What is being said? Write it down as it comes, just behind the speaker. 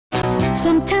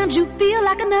Sometimes you feel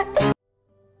like a nut.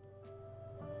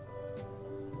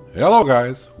 Hello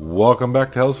guys, welcome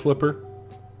back to House Flipper.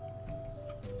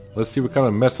 Let's see what kind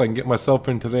of mess I can get myself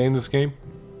in today in this game.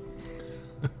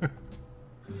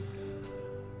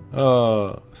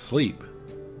 Sleep.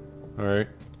 Alright,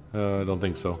 I don't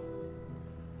think so.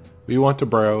 We want to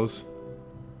browse.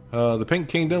 The Pink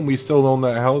Kingdom, we still own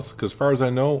that house, because as far as I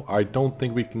know, I don't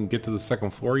think we can get to the second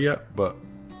floor yet, but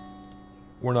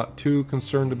we're not too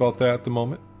concerned about that at the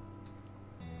moment.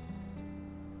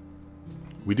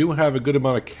 We do have a good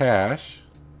amount of cash.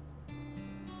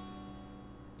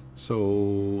 So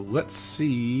let's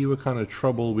see what kind of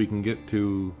trouble we can get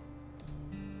to.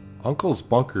 Uncle's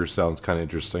Bunker sounds kind of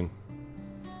interesting.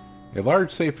 A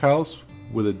large safe house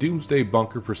with a doomsday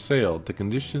bunker for sale. The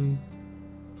condition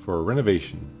for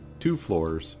renovation. 2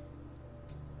 floors.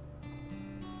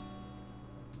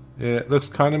 It looks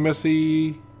kind of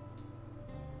messy.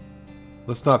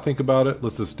 Let's not think about it.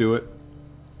 Let's just do it.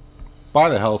 Buy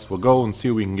the house. We'll go and see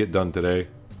what we can get done today.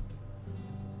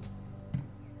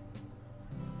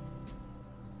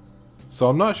 So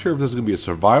I'm not sure if this is going to be a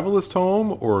survivalist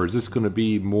home or is this going to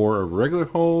be more a regular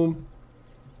home.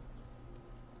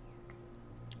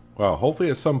 Wow, hopefully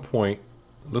at some point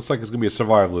it looks like it's going to be a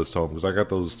survivalist home because I got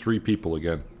those 3 people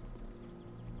again.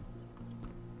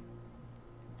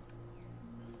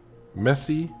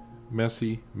 Messy,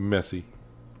 messy, messy.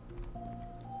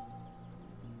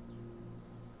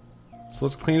 So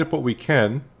let's clean up what we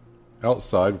can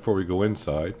outside before we go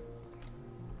inside.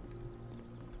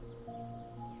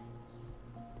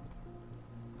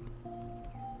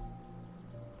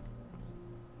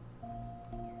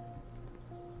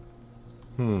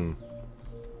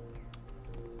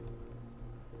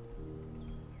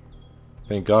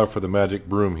 Thank God for the magic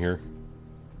broom here.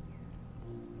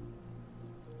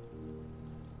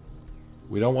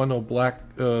 We don't want no black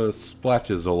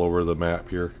splashes all over the map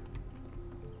here.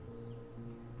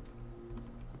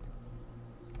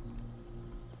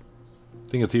 I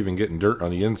think it's even getting dirt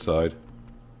on the inside.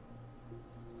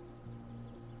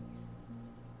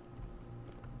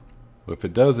 But if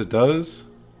it does, it does.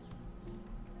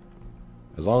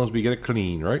 As long as we get it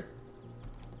clean, right?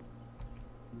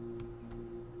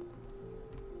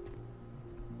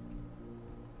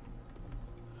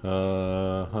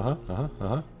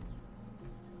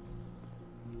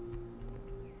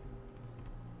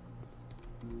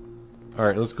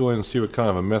 Alright, let's go in and see what kind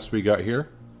of a mess we got here.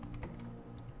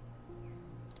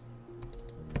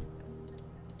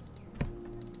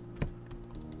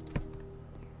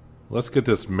 Let's get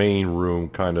this main room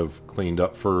kind of cleaned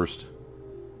up first.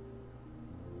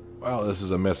 Wow, this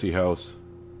is a messy house.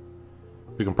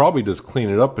 We can probably just clean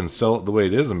it up and sell it the way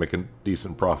it is and make a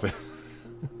decent profit.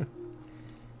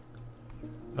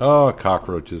 Oh,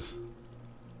 cockroaches.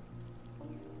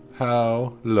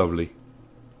 How lovely.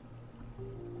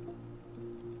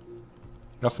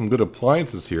 Got some good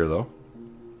appliances here, though.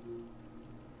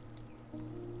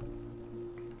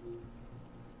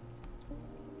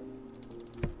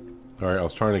 Alright, I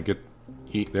was trying to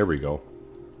eat. There we go.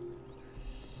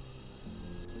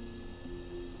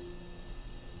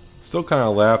 Still kind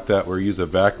of laughed at where you use a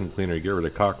vacuum cleaner to get rid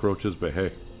of cockroaches, but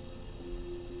hey.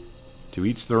 To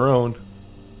each their own.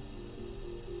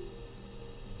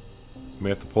 May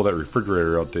have to pull that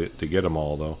refrigerator out to get them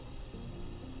all, though.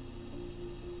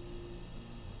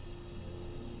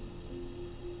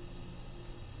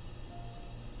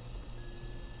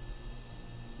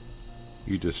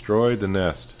 You destroyed the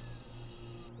nest.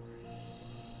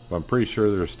 But I'm pretty sure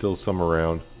there's still some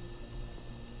around.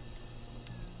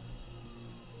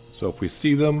 So if we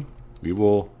see them, we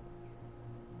will...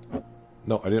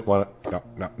 No, I didn't want it. No,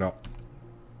 no, no.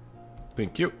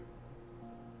 Thank you.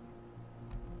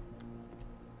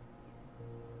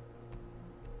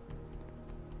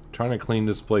 Trying to clean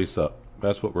this place up.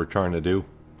 That's what we're trying to do.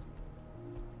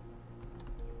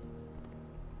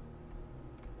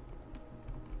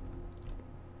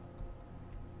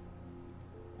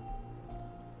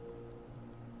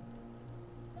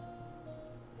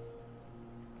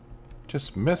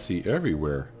 Just messy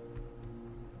everywhere.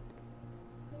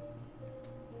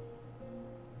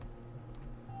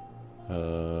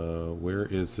 Where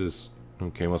is this?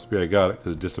 Okay, must be I got it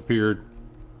because it disappeared.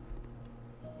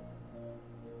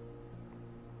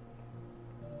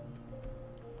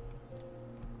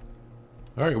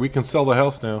 Alright, we can sell the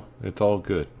house now. It's all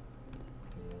good.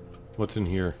 What's in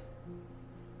here?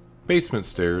 Basement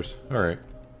stairs. Alright.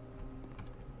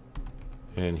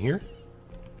 And here?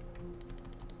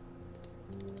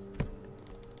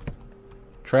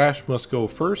 Trash must go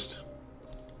first.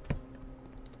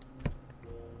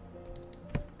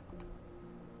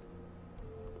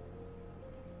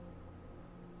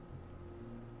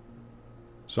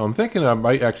 So I'm thinking I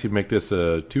might actually make this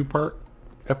a two-part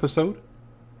episode.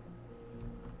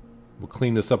 We'll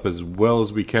clean this up as well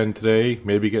as we can today.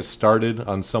 Maybe get started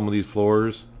on some of these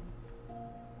floors.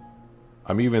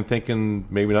 I'm even thinking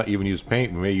maybe not even use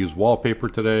paint. We may use wallpaper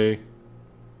today.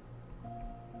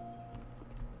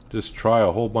 Just try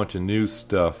a whole bunch of new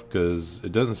stuff because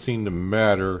it doesn't seem to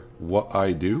matter what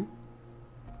I do.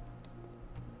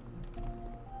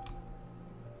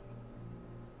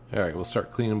 Alright, we'll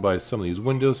start cleaning by some of these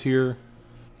windows here.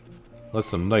 Let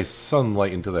some nice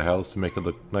sunlight into the house to make it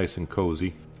look nice and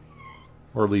cozy.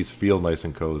 Or at least feel nice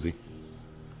and cozy.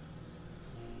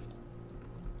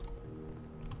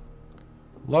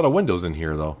 A lot of windows in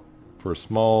here though, for a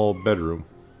small bedroom.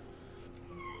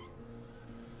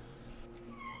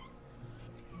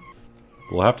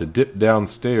 We'll have to dip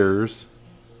downstairs.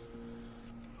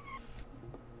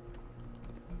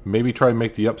 Maybe try and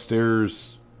make the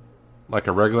upstairs like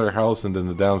a regular house, and then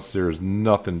the downstairs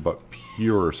nothing but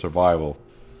pure survival.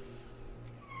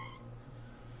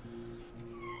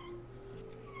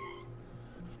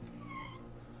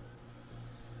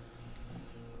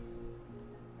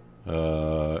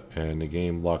 And the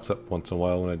game locks up once in a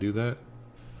while when I do that.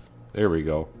 There we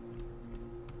go.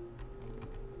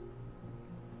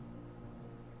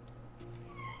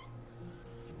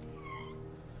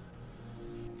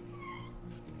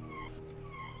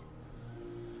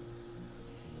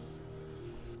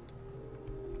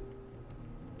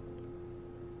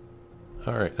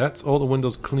 Alright, that's all the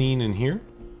windows clean in here.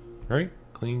 Right?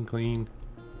 Clean, clean,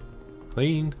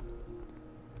 clean.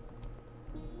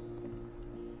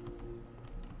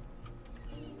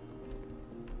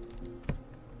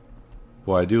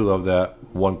 Boy, I do love that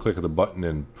one click of the button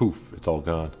and poof, it's all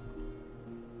gone.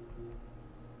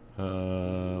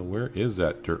 Where is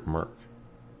that dirt mark?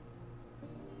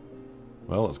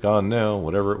 Well, it's gone now,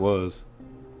 whatever it was.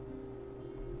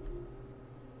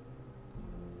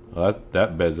 Well,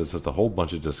 that bed is just a whole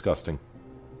bunch of disgusting.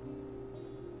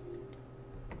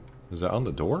 Is that on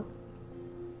the door?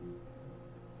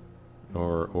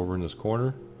 Or over in this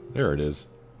corner? There it is.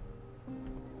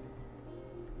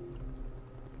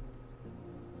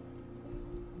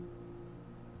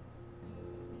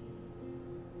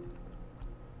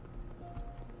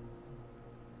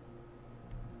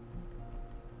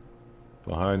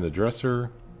 Behind the dresser,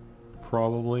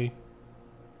 probably.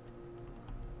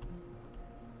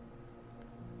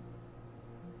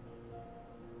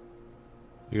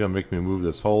 You're gonna make me move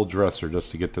this whole dresser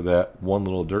just to get to that one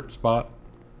little dirt spot?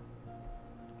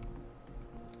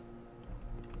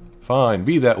 Fine,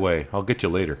 be that way. I'll get you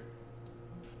later.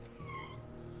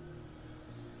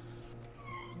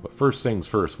 But first things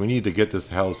first, we need to get this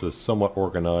house somewhat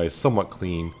organized, somewhat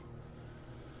clean,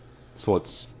 so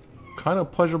it's kind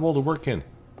of pleasurable to work in.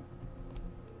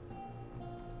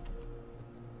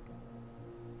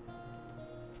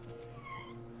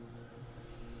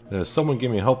 And someone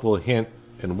gave me a helpful hint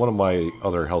in one of my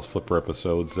other House Flipper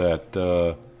episodes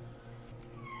that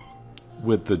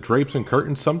with the drapes and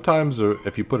curtains, sometimes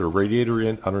if you put a radiator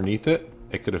in underneath it,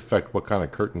 it could affect what kind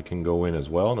of curtain can go in as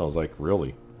well. And I was like,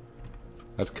 really?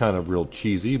 That's kind of real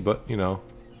cheesy, but you know.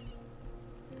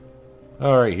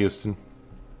 Alright, Houston.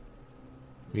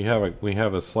 We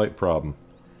have a slight problem.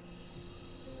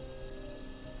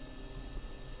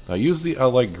 Now usually I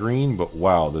like green, but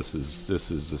wow, this is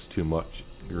just too much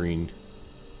green.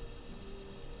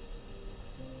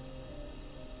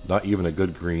 Not even a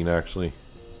good green, actually.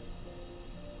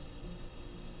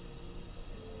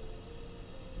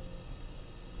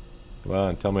 Come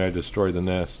on, tell me I destroyed the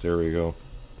nest. There we go.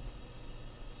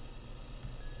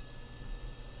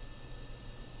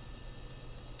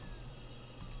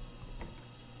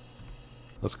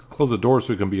 Let's close the door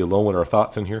so we can be alone with our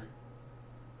thoughts in here.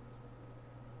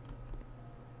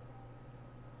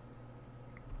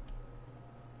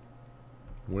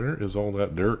 Where is all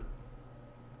that dirt?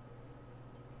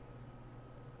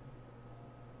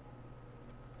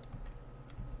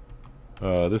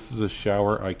 This is a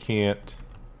shower. I can't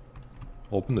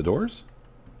open the doors?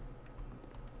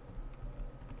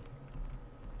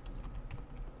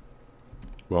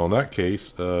 Well, in that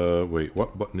case, wait,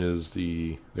 what button is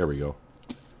the... There we go.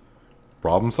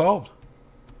 Problem solved.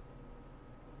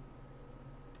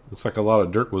 Looks like a lot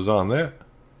of dirt was on that.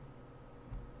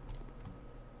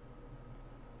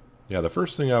 Yeah, the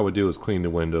first thing I would do is clean the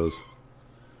windows.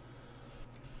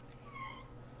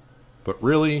 But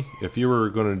really, if you were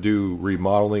going to do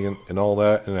remodeling and all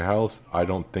that in a house, I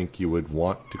don't think you would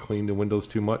want to clean the windows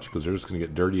too much because they're just going to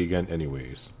get dirty again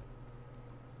anyways.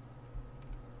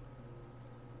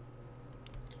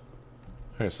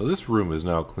 Alright, so this room is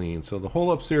now clean. So the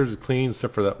whole upstairs is clean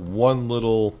except for that one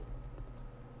little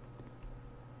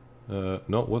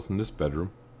No, it wasn't this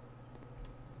bedroom.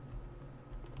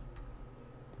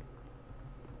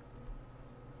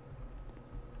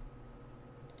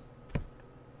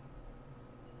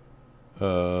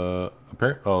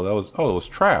 Apparently, oh, it was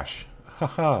trash.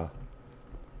 Haha.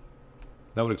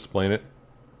 That would explain it.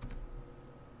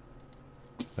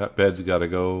 That bed's gotta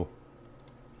go.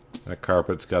 That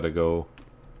carpet's gotta go.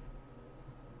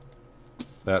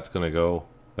 That's gonna go.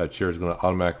 That chair's gonna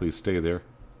automatically stay there.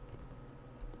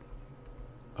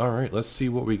 Alright, let's see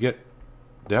what we get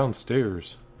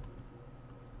downstairs.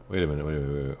 Wait a minute,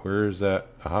 wait. Where's that?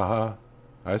 Haha.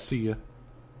 I see ya.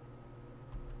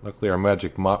 Luckily our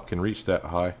magic mop can reach that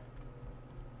high.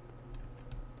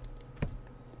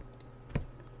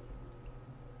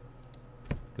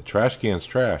 The trash can's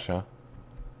trash, huh?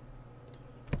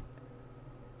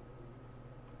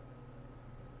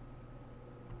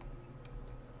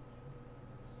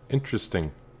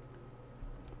 Interesting.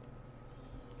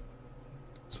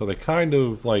 So they kind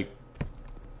of like...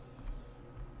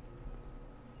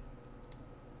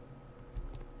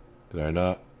 Did I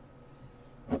not?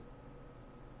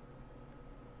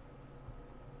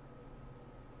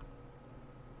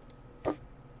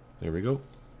 There we go.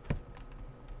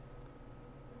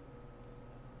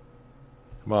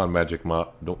 Come on, Magic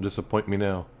Mop. Don't disappoint me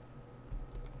now.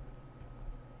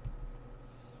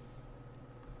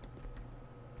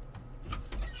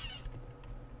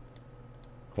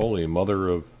 Holy mother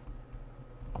of...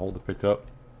 Hold to pick up.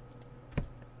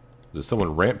 Does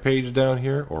someone rampage down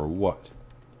here, or what?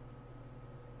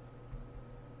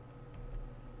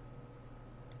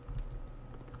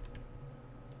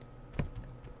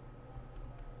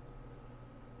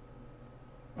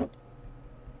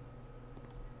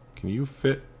 Can you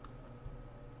fit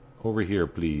over here,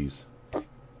 please?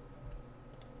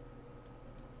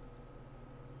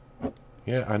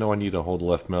 Yeah, I know I need to hold the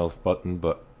left mouse button,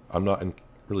 but I'm not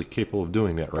really capable of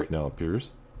doing that right now, it appears.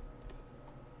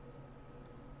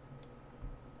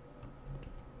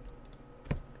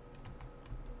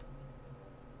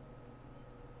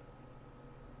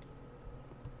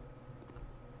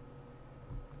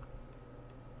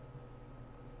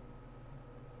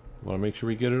 Want to make sure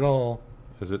we get it all.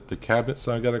 Is it the cabinets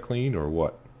I gotta clean, or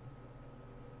what?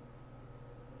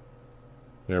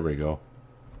 There we go.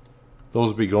 Those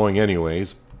will be going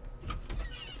anyways.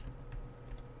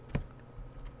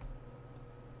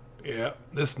 Yeah,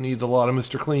 this needs a lot of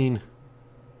Mr. Clean.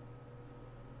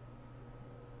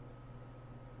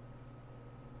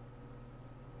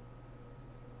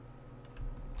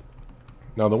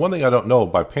 Now the one thing I don't know,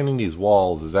 by painting these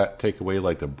walls, does that take away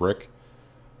like the brick,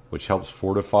 which helps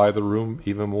fortify the room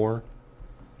even more?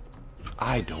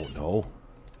 I don't know.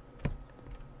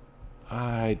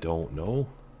 I don't know.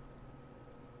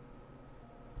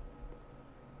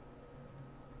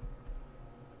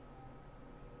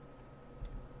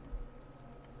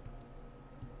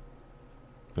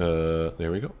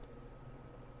 There we go.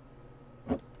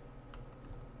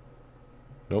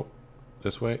 Nope.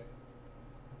 This way.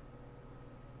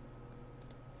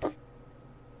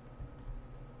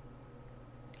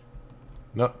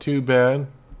 Not too bad.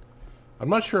 I'm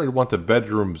not sure I'd want the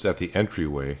bedrooms at the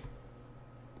entryway.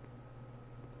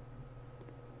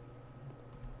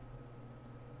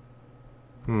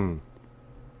 I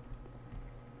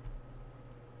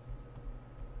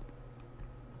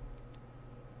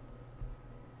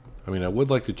mean, I would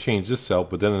like to change this out,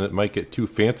 but then it might get too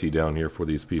fancy down here for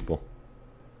these people.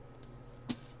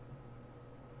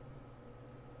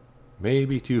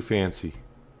 Maybe too fancy.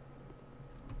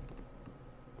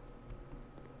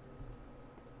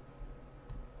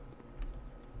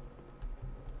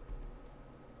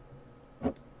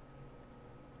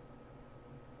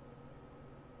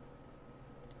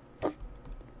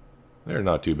 They're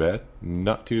not too bad.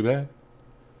 Not too bad.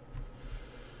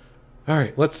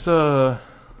 Alright, let's, yeah,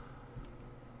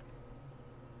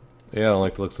 I don't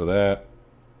like the looks of that.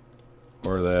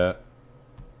 Or that.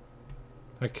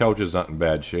 That couch is not in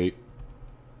bad shape.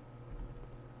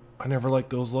 I never liked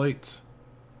those lights.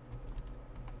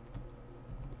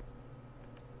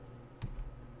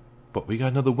 But we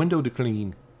got another window to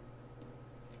clean.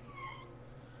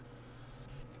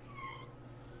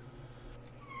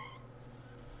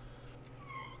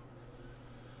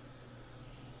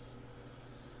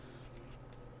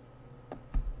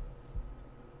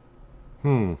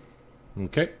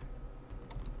 Okay.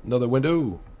 Another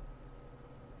window.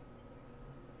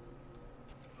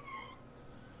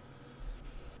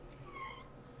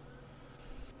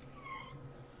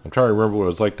 I'm trying to remember what it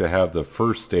was like to have the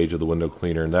first stage of the window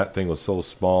cleaner, and that thing was so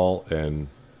small, and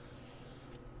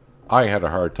I had a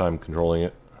hard time controlling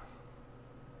it.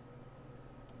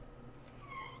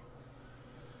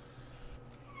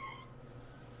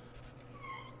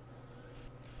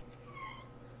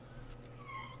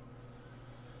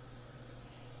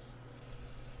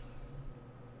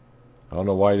 I don't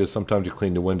know why it is sometimes you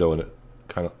clean the window and it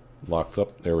kind of locks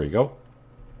up. There we go.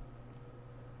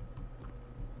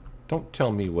 Don't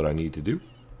tell me what I need to do.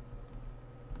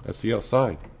 That's the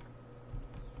outside.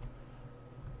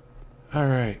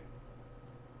 Alright.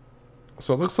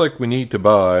 So it looks like we need to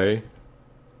buy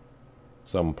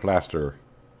some plaster.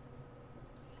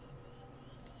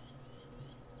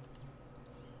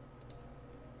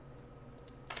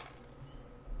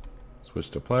 Switch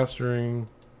to plastering.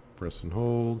 Press and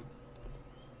hold.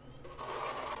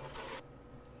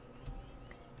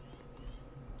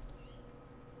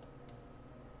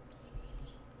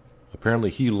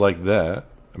 Apparently he liked that.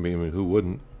 I mean, who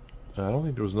wouldn't? I don't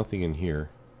think there was nothing in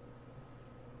here.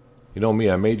 You know me,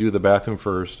 I may do the bathroom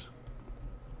first.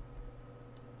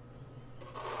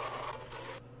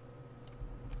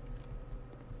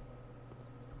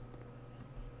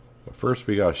 But first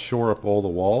we gotta shore up all the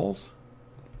walls.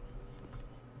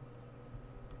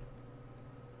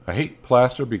 I hate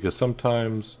plaster because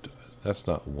sometimes... That's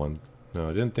not one. No,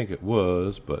 I didn't think it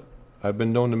was, but I've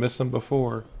been known to miss them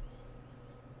before.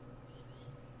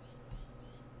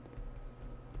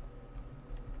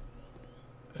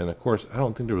 And of course, I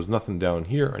don't think there was nothing down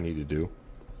here I need to do.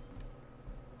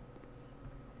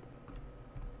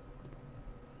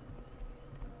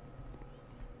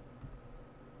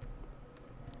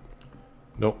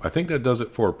 Nope, I think that does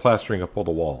it for plastering up all the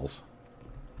walls.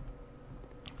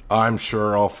 I'm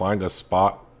sure I'll find a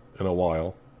spot in a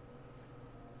while.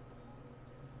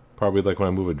 Probably like when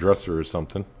I move a dresser or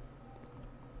something.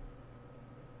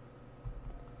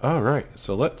 Alright,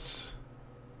 so let's...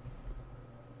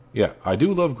 Yeah, I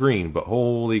do love green, but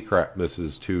holy crap, this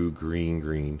is too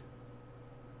green.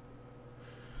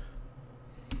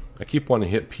 I keep wanting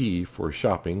to hit P for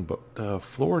shopping, but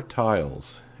floor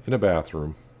tiles in a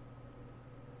bathroom.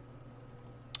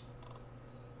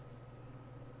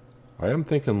 I am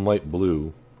thinking light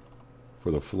blue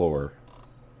for the floor.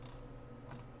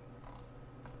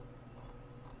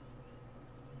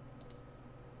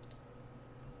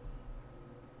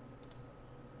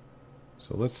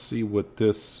 So let's see what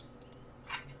this...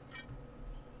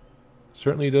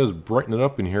 Certainly does brighten it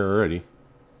up in here already.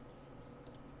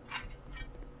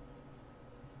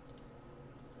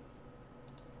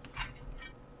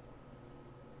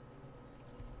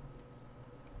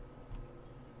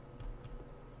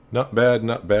 Not bad,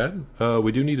 not bad.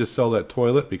 We do need to sell that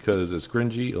toilet because it's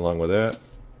cringy along with that.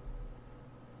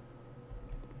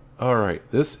 Alright,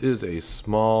 this is a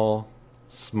small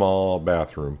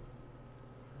bathroom.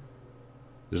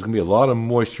 There's going to be a lot of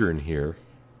moisture in here.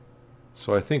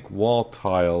 So I think wall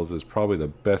tiles is probably the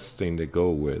best thing to go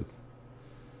with.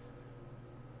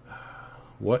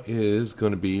 What is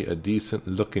going to be a decent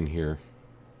look in here?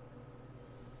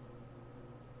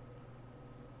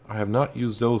 I have not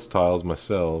used those tiles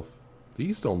myself.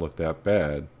 These don't look that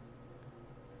bad.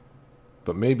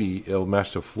 But maybe it'll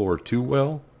match the floor too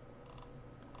well.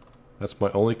 That's my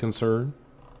only concern.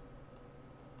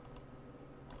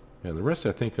 And the rest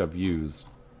I think I've used.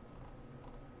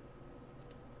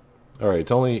 Alright,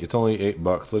 it's only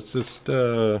 $8. Let's just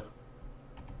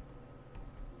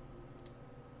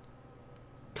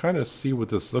kind of see what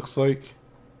this looks like.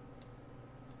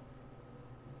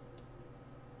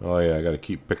 Oh yeah, I gotta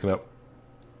keep picking up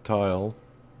tile.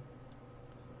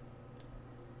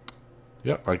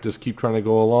 Yep, I just keep trying to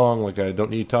go along like I don't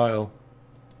need tile.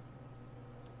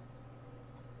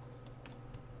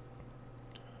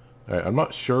 Alright, I'm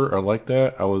not sure I like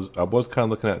that. I was kind of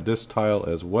looking at this tile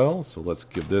as well, so let's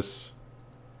give this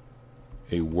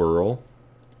a whirl.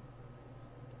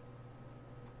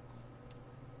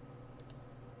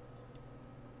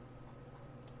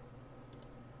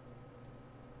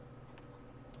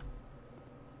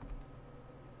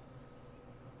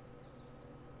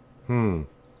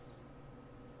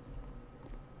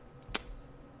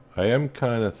 I am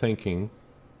kind of thinking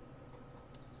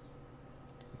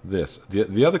this.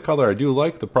 The other color I do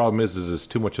like. The problem is it's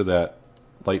too much of that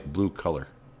light blue color.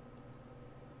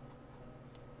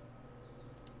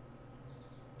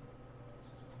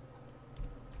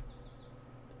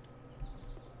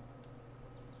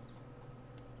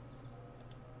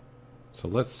 So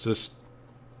let's just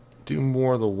do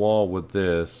more of the wall with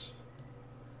this.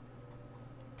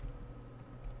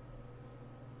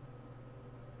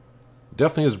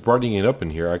 Definitely is brightening it up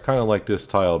in here. I kind of like this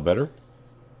tile better.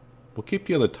 We'll keep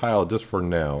the other tile just for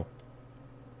now.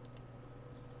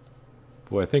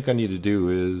 What I think I need to do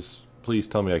is, please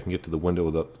tell me I can get to the window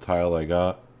with the tile I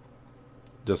got.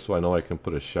 Just so I know I can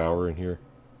put a shower in here.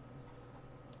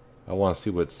 I want to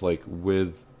see what it's like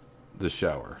with the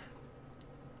shower.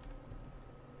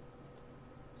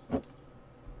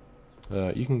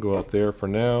 You can go out there for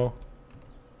now.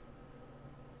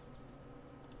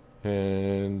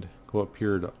 And go up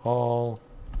here to all.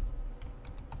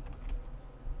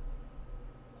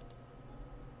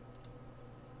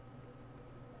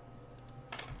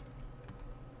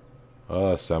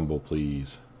 Assemble,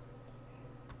 please.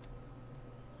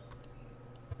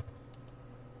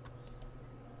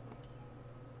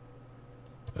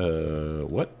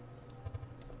 What?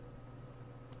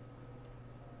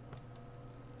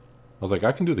 I was like,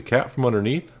 I can do the cat from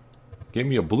underneath? Gave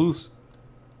me a blue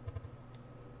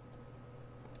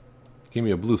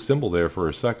symbol there for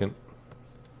a second.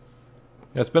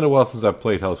 Yeah, it's been a while since I've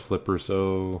played House Flipper,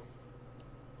 so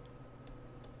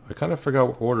I kind of forgot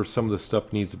what order some of this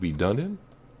stuff needs to be done in.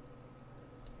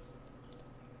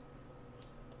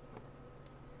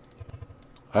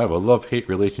 I have a love-hate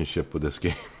relationship with this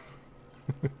game.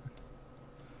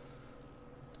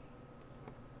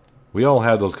 We all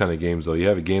have those kind of games, though. You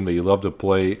have a game that you love to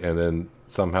play, and then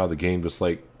somehow the game just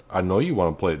like, I know you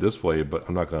want to play it this way, but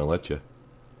I'm not going to let you.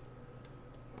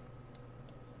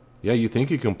 Yeah, you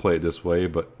think you can play it this way,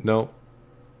 but no,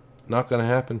 not going to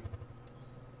happen.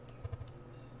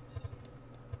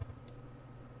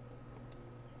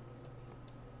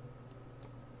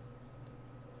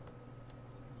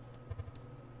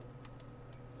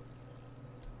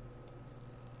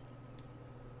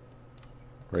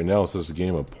 Right now it's just a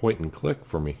game of point and click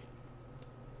for me.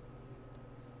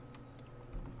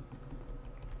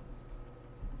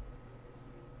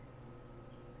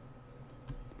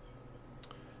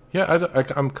 Yeah,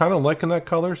 I'm kind of liking that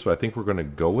color, so I think we're going to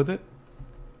go with it.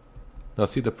 Now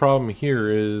see, the problem here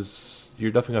is you're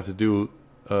definitely going to have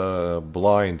to do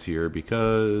blinds here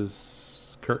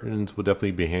because curtains will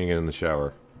definitely be hanging in the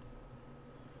shower.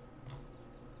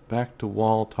 Back to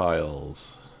wall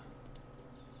tiles.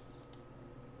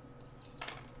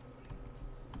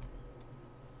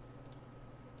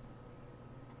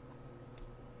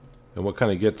 And what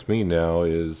kind of gets me now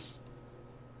is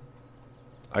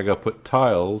I got to put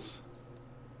tiles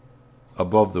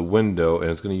above the window, and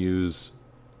it's going to use...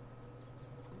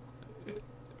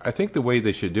 I think the way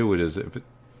they should do it is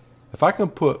if I can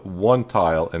put one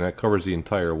tile and that covers the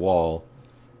entire wall,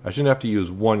 I shouldn't have to use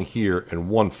one here and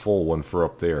one full one for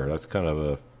up there. That's kind of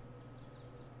a...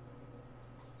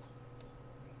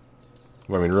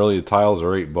 Well, I mean, really, the tiles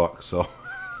are $8, so...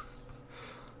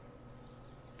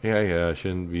 Yeah, I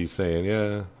shouldn't be saying,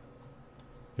 yeah,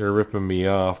 you're ripping me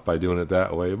off by doing it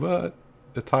that way, but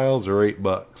the tiles are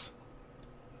 $8.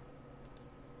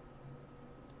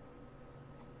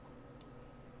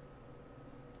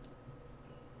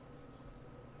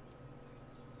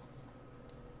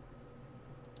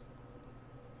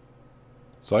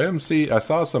 So I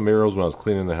saw some arrows when I was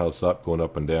cleaning the house up, going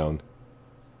up and down.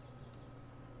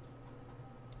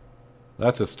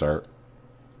 That's a start.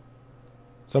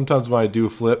 Sometimes when I do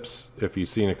flips, if you've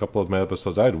seen a couple of my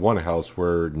episodes, I had one house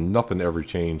where nothing ever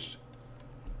changed.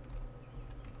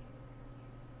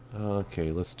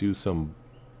 Okay, let's do some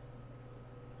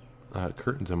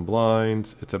curtains and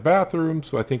blinds. It's a bathroom,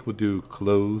 so I think we'll do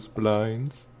closed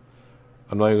blinds.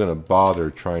 I'm not even going to bother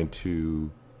trying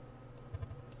to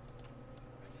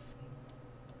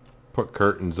put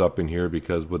curtains up in here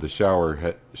because with the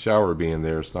shower being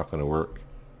there, it's not going to work.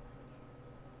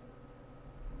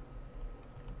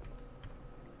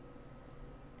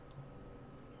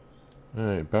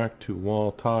 Alright, back to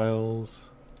wall tiles.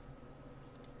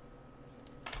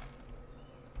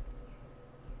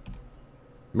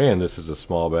 Man, this is a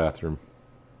small bathroom.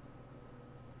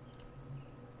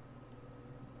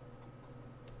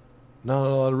 Not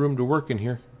a lot of room to work in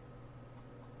here.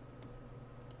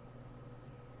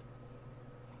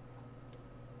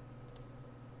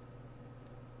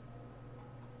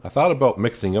 I thought about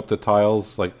mixing up the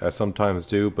tiles like I sometimes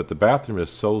do, but the bathroom is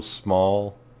so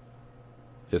small.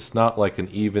 It's not like an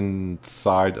even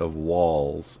side of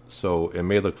walls, so it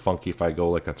may look funky if I go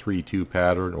like a 3-2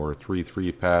 pattern or a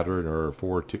 3-3 pattern or a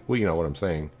 4-2. Well, you know what I'm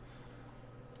saying.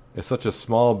 It's such a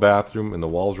small bathroom and the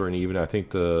walls are uneven. I think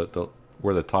the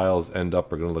where the tiles end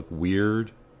up are going to look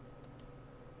weird.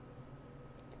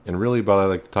 And really, by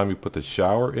like the time you put the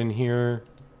shower in here,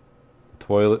 the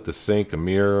toilet, the sink, a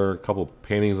mirror, a couple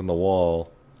paintings on the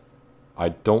wall, I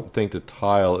don't think the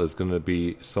tile is going to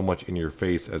be so much in your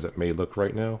face as it may look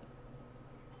right now.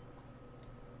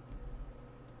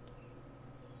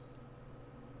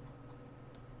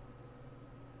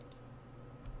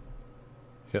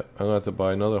 Yep, I'm going to have to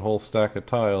buy another whole stack of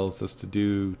tiles just to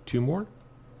do 2 more.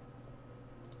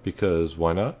 Because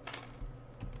why not?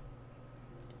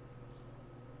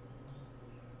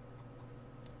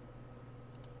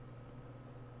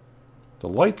 The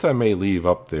lights I may leave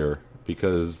up there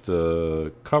because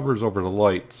the covers over the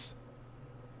lights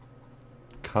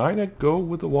kind of go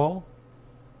with the wall.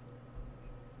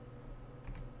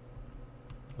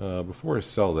 Before I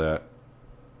sell that...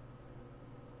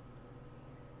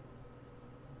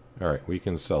 Alright, we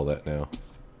can sell that now.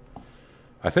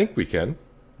 I think we can.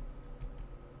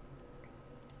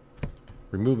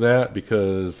 Remove that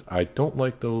because I don't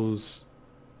like those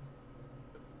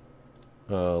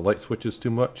light switches too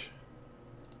much.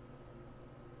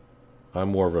 I'm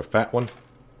more of a fat one.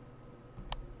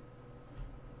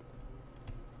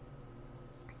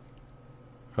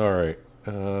 Alright,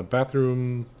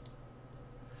 bathroom.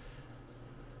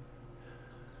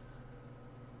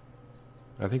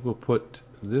 I think we'll put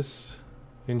this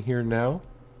in here now.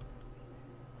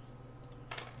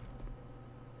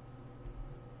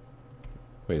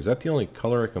 Wait, is that the only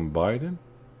color I can buy it in?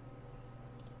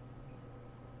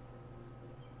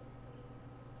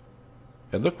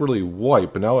 It looked really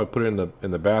white, but now I put it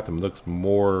in the bathroom, it looks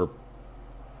more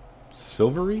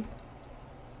silvery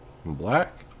and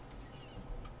black.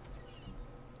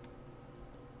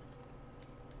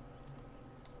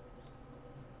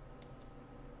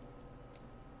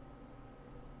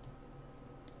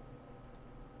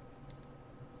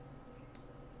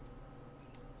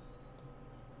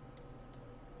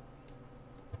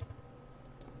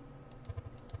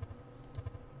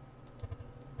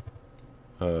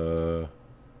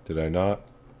 Did I not?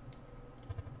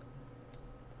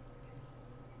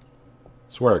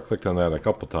 Swear I clicked on that a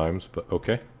couple times, but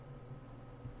okay.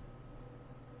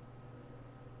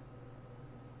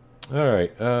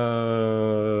 Alright,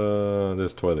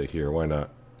 this toilet here, why not?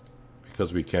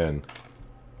 Because we can.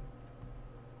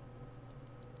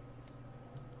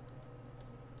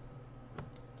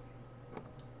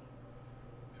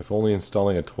 If only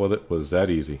installing a toilet was that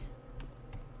easy.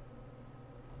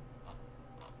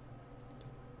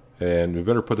 And we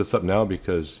better put this up now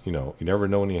because, you know, you never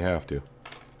know when you have to.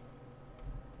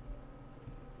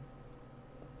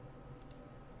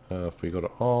 If we go to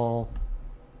all...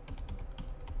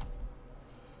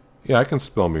 Yeah, I can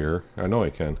spell mirror. I know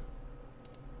I can.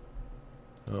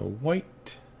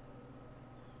 White.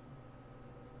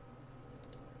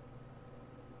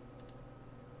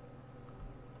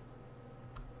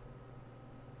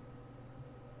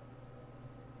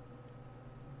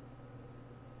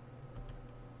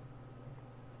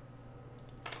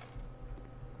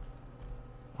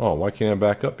 Oh, why can't I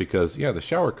back up? Because, yeah, the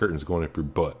shower curtain's going up your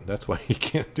butt. That's why you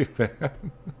can't do that.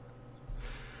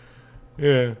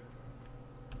 Yeah.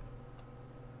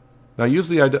 Now,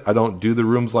 usually I don't do the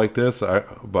rooms like this,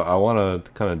 but I want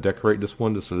to kind of decorate this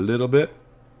one just a little bit.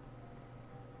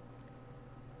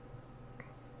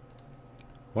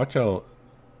 Watch out.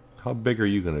 How big are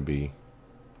you going to be?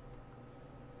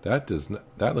 That does not,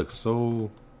 that looks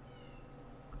so...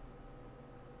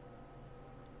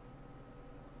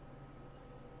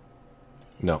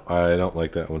 No, I don't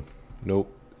like that one.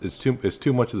 Nope. It's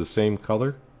too much of the same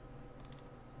color.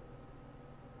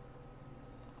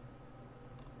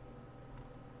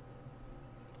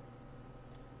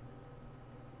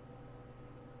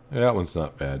 Yeah, that one's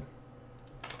not bad.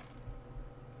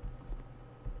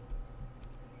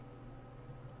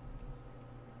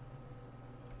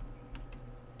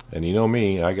 And you know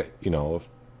me, I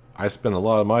I spend a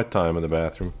lot of my time in the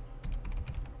bathroom.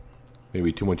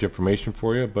 Maybe too much information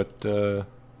for you, but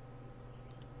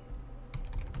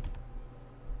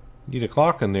need a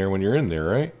clock in there when you're in there,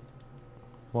 right?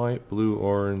 White, blue,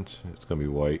 orange. It's gonna be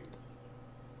white.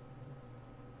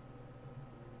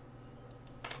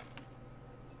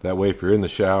 That way, if you're in the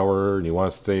shower and you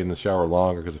want to stay in the shower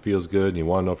longer because it feels good and you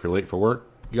want to know if you're late for work,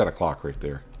 you got a clock right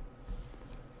there.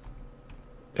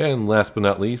 And last but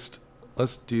not least,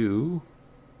 let's do...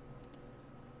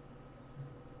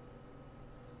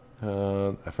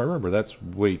 if I remember, that's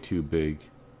way too big.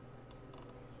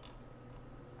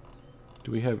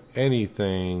 Do we have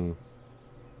anything...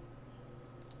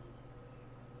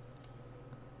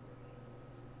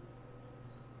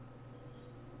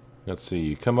 Let's see,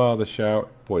 you come out of the shower.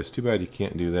 Boy, it's too bad you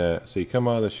can't do that. So you come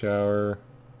out of the shower.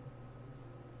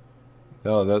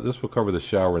 No, this will cover the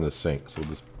shower and the sink, so we'll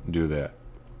just do that.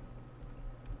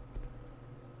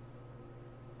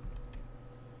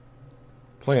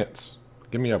 Plants.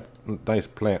 Give me a nice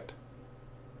plant.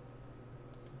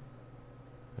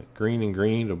 Green and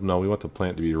green. No, we want the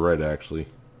plant to be red, actually.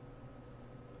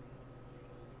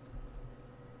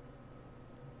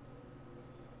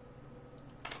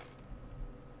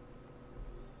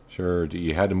 Sure,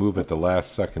 you had to move at the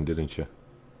last second, didn't you?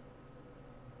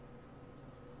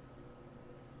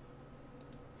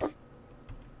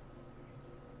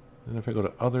 And if I go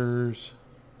to others...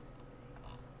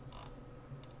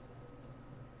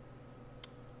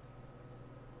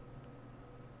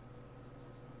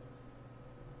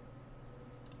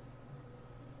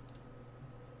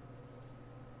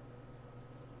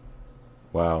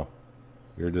 Wow.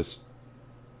 You're just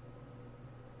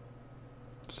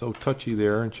so touchy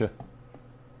there, aren't you?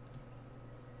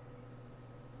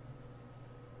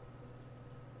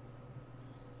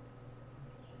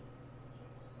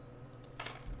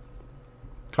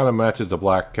 Kind of matches the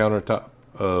black countertop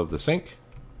of the sink.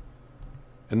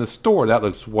 In the store, that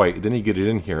looks white. Then you get it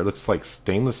in here, it looks like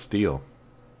stainless steel.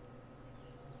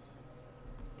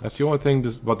 That's the only thing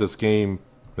about this game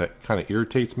that kind of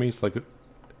irritates me. It's like, I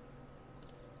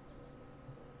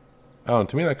don't know,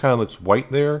 to me that kind of looks white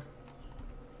there.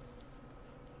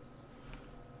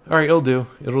 Alright, it'll do.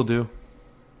 It'll do.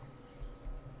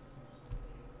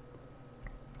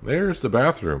 There's the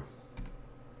bathroom.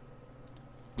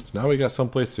 So now we got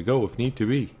someplace to go if need to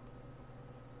be.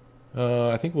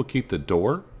 I think we'll keep the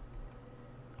door.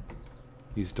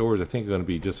 These doors I think are going to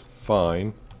be just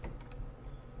fine.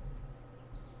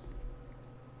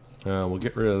 We'll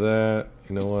get rid of that.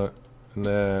 You know what? And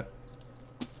that.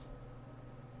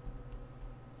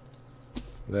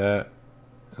 That.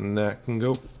 And that can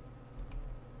go.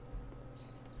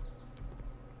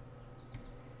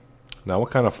 Now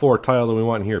what kind of floor tile do we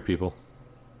want in here, people?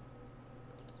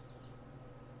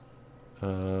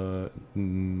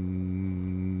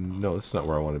 No, this is not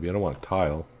where I want to be. I don't want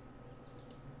tile.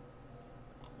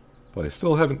 But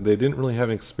they didn't really have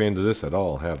expanded this at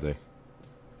all, have they?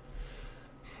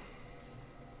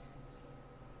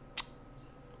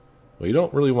 Well, you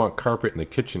don't really want carpet in the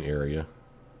kitchen area.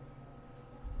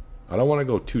 I don't want to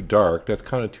go too dark. That's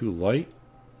kind of too light.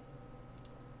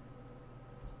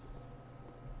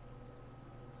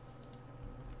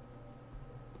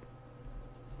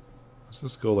 Let's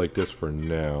just go like this for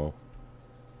now.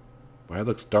 But it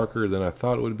looks darker than I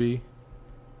thought it would be.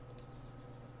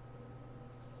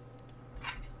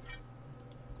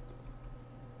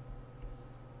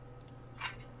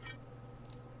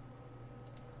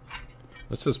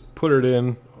 Let's just put it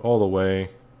in all the way.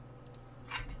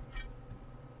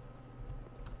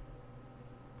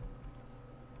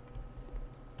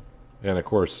 And of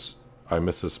course, I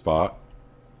miss a spot,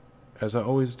 as I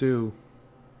always do.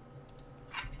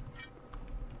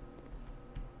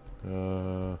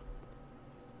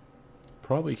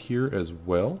 Probably here as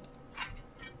well.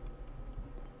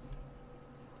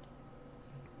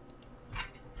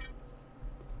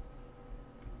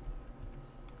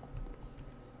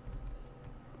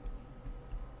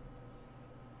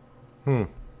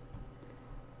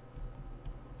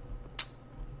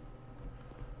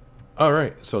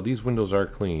 Alright, so these windows are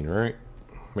clean, right?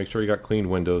 Make sure you got clean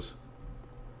windows.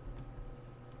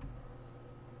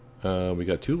 We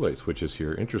got two light switches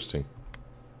here. Interesting.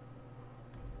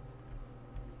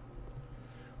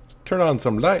 Let's turn on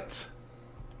some lights.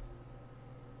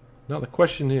 Now the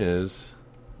question is,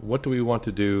 what do we want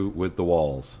to do with the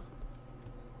walls?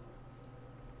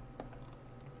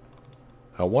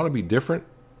 I want to be different,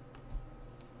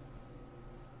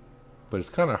 but it's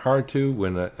kind of hard to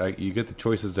when you get the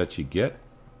choices that you get.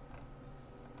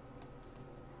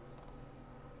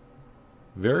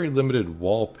 Very limited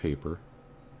wallpaper.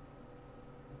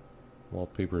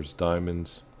 Wallpaper's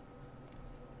diamonds.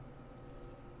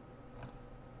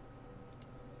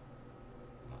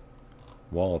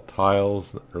 Wall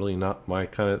tiles, really not my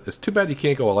kind of... It's too bad you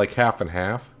can't go like half and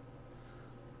half.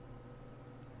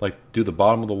 Like do the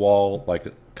bottom of the wall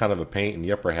like kind of a paint and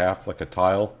the upper half like a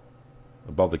tile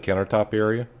above the countertop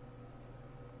area.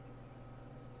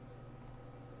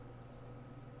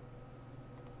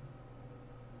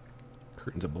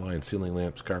 Curtains and blinds, ceiling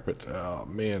lamps, carpets. Oh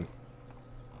man.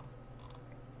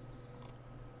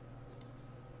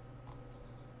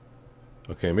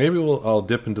 Okay, maybe I'll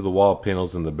dip into the wall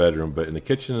panels in the bedroom, but in the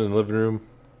kitchen and living room,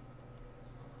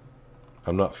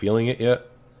 I'm not feeling it yet.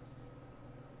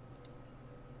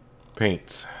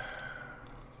 Paints.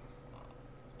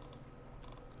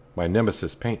 My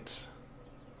nemesis, paints.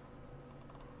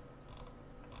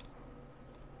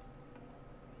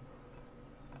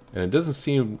 And it doesn't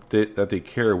seem that they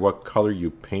care what color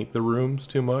you paint the rooms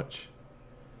too much.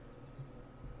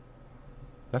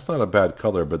 That's not a bad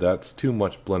color, but that's too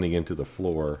much blending into the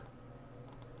floor.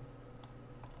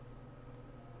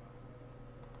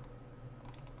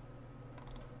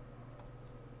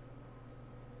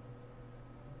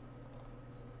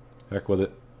 Heck with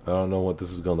it. I don't know what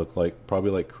this is going to look like.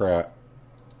 Probably like crap.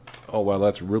 Oh wow,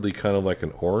 that's really kind of like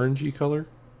an orangey color.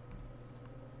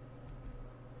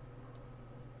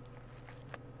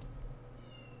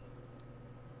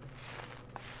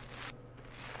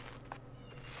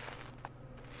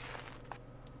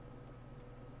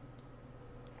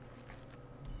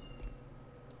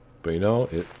 But you know,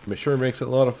 it sure makes it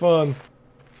a lot of fun.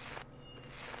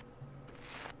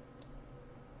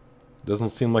 Doesn't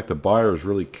seem like the buyers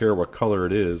really care what color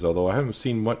it is, although I haven't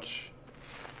seen much.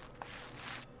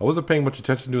 I wasn't paying much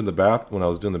attention to in the bath when I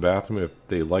was doing the bathroom if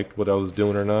they liked what I was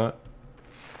doing or not.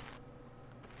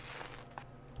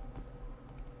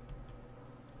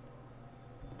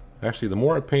 Actually, the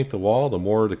more I paint the wall, the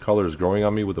more the color is growing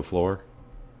on me with the floor.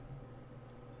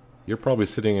 You're probably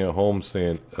sitting at home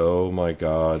saying, "Oh my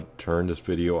God, turn this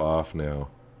video off now."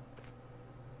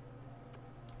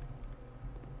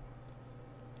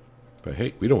 But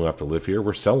hey, we don't have to live here.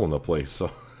 We're selling the place,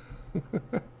 so.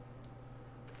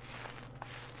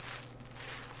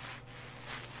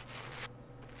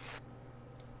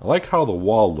 I like how the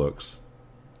wall looks.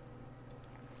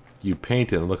 You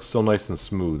paint it and it looks so nice and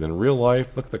smooth. In real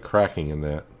life, look at the cracking in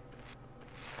that.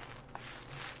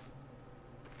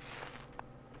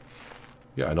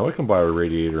 Yeah, I know I can buy a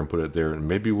radiator and put it there, and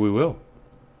maybe we will.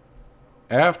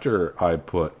 After I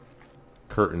put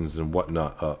curtains and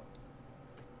whatnot up.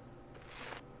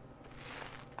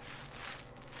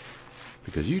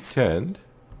 Because you tend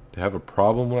to have a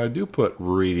problem when I do put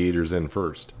radiators in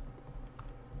first.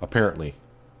 Apparently.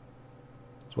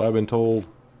 That's what I've been told.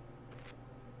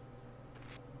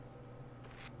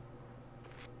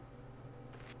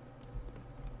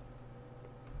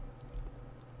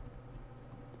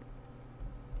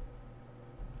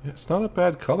 Yeah, it's not a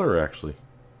bad color, actually.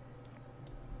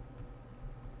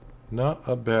 Not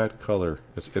a bad color.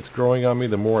 It's growing on me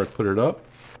the more I put it up.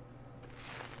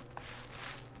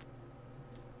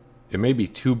 It may be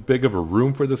too big of a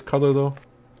room for this color, though.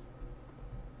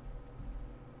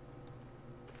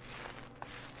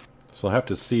 So I'll have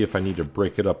to see if I need to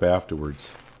break it up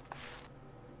afterwards.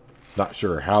 Not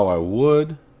sure how I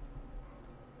would.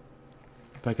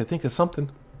 If I could think of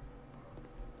something.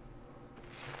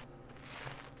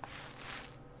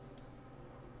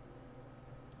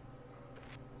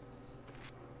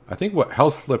 I think what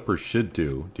House Flipper should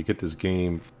do to get this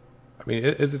game... I mean,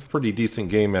 it's a pretty decent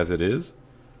game as it is.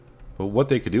 But what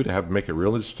they could do to make it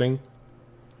real interesting...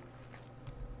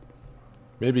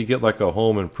 Maybe get like a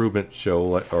home improvement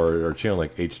show or channel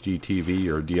like HGTV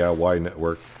or DIY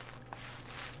Network.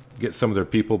 Get some of their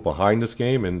people behind this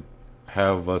game and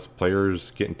have us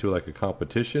players get into like a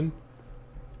competition.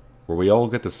 Where we all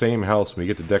get the same house and we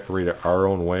get to decorate it our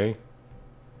own way.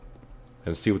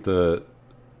 And see what the...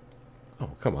 Oh,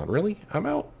 come on, really? I'm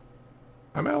out.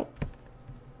 I'm out.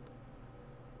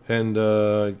 And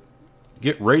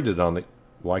get rated on it.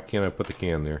 Why can't I put the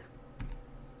can there?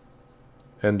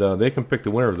 And they can pick the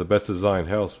winner of the best designed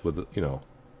house with, you know.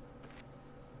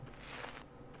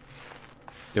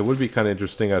 It would be kind of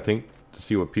interesting, I think, to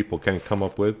see what people can come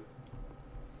up with.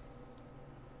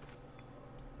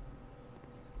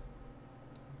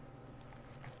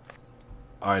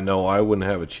 I know I wouldn't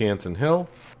have a chance in hell.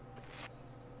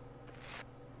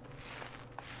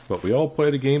 But we all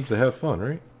play the games to have fun,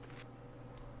 right?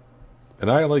 And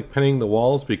I like painting the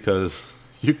walls because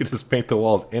you can just paint the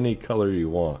walls any color you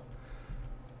want.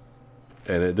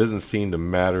 And it doesn't seem to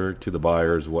matter to the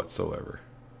buyers whatsoever.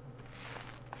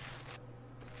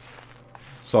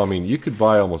 So, I mean, you could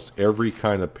buy almost every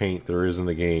kind of paint there is in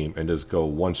the game and just go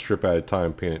one strip at a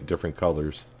time, paint it different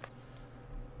colors.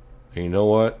 And you know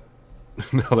what?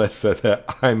 Now that I said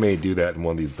that, I may do that in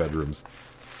one of these bedrooms.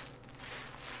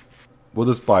 We'll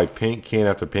just buy paint can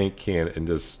after paint can and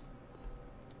just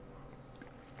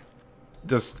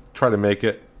try to make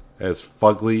it as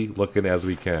fugly looking as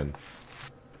we can.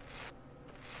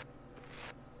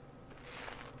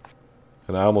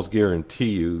 And I almost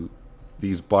guarantee you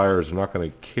these buyers are not going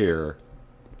to care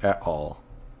at all.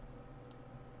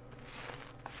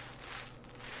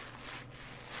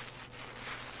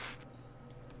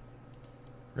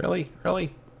 Really?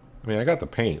 Really? I mean, I got the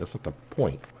paint. That's not the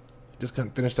point. Just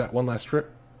gonna finish that one last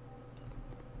strip.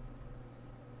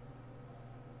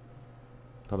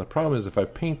 Now the problem is if I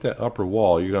paint that upper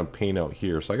wall, you're gonna paint out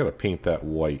here, so I gotta paint that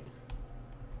white.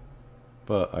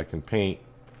 But I can paint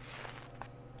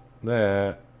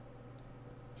that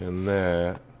and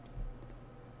that.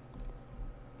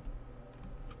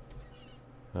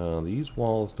 These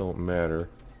walls don't matter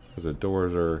because the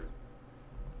doors are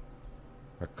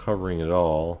covering it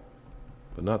all,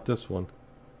 but not this one.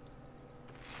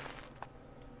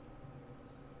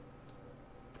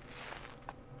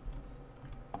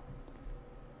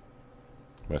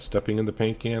 Am I stepping in the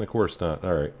paint can? Of course not.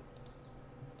 Alright.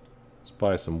 Let's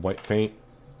buy some white paint.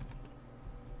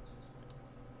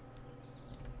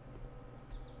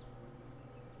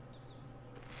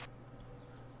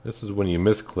 This is when you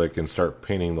misclick and start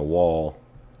painting the wall,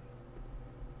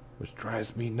 which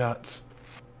drives me nuts.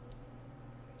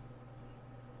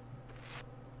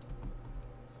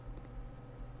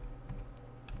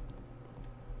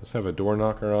 Does it have a door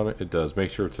knocker on it? It does.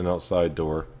 Make sure it's an outside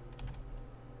door.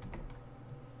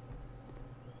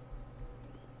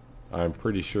 I'm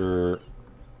pretty sure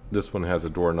this one has a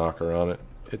door knocker on it.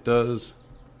 It does.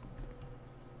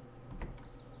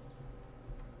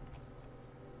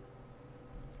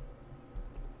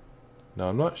 Now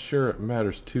I'm not sure it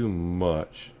matters too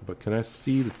much, but can I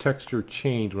see the texture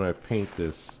change when I paint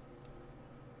this?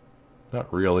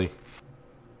 Not really.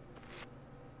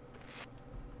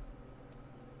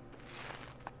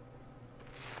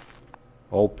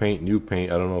 Old paint, new paint,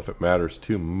 I don't know if it matters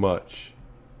too much.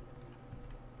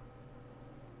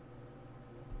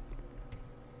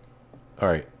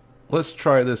 Alright, let's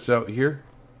try this out here.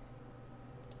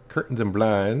 Curtains and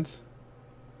blinds.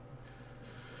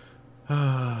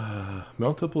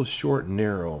 Mountable, short,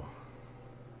 narrow.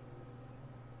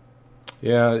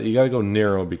 Yeah, you gotta go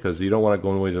narrow because you don't want to go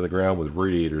all the way to the ground with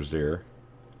radiators there.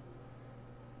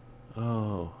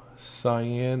 Oh,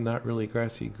 cyan, not really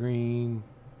grassy green.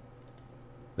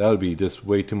 That would be just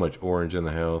way too much orange in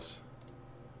the house.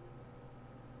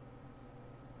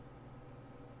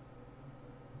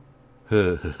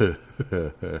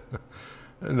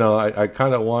 No, I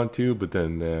kind of want to, but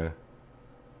then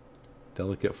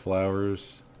delicate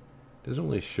flowers doesn't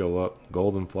really show up.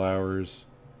 Golden flowers.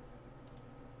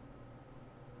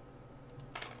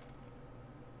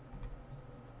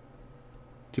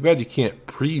 Too bad you can't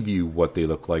preview what they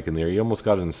look like in there. You almost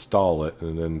got to install it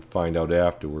and then find out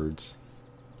afterwards.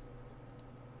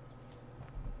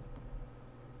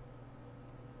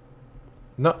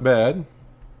 Not bad.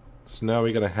 So now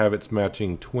we're going to have its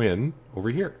matching twin over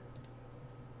here.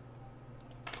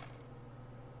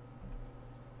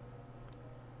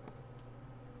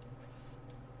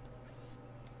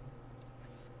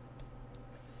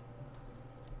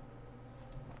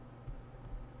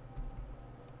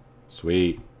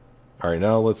 Sweet. Alright,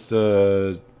 now let's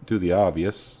do the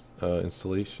obvious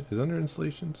installation. Is under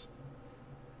installations?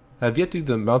 I've yet to do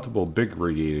the mountable big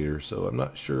radiator, so I'm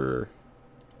not sure.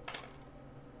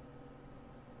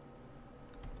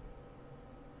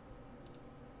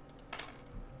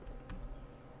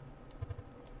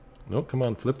 Nope, come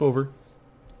on, flip over.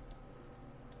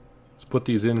 Let's put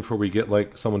these in before we get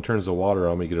like someone turns the water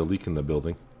on, we get a leak in the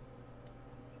building.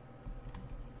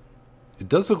 It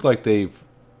does look like they've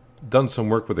done some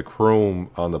work with the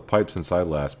chrome on the pipe since I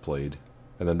last played.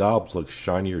 And the knobs look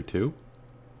shinier too.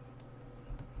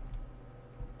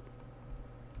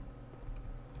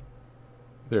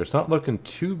 There, it's not looking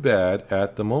too bad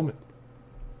at the moment.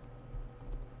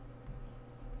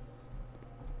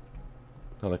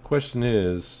 Now the question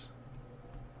is,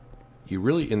 you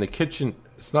really, in the kitchen,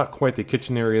 it's not quite the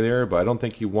kitchen area there, but I don't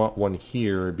think you want one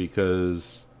here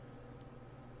because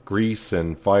grease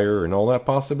and fire and all that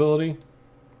possibility.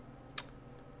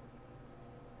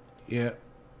 Yeah,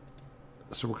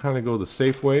 so we'll kind of go the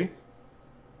safe way.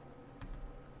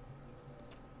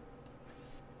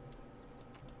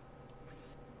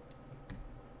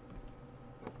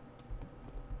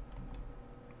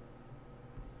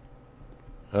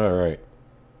 Alright.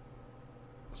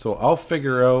 So I'll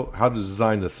figure out how to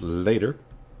design this later.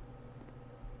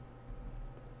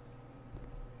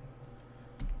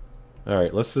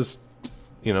 Alright, let's just,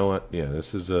 you know what, yeah,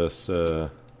 this is us,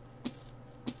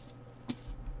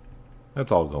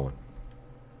 that's all going.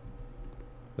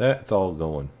 That's all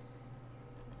going.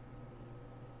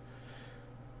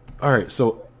 Alright,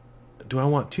 so do I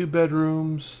want 2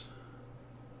 bedrooms?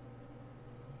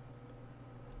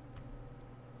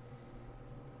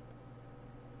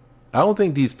 I don't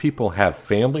think these people have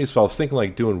families, so I was thinking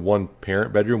like doing 1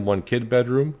 parent bedroom, 1 kid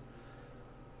bedroom.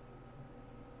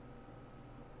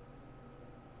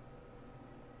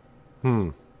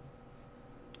 I'm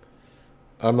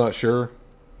not sure.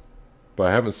 But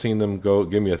I haven't seen them go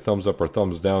give me a thumbs up or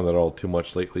thumbs down at all too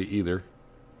much lately either.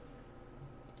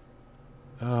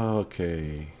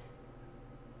 Okay.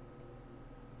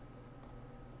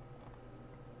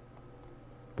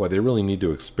 Boy, they really need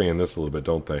to expand this a little bit,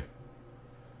 don't they?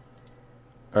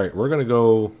 Alright, we're going to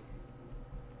go...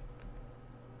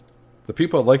 The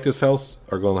people that like this house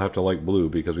are going to have to like blue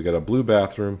because we got a blue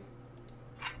bathroom.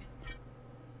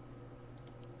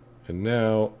 And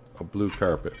now a blue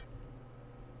carpet.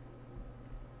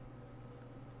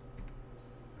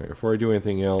 Right, before I do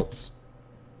anything else,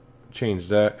 change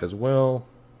that as well.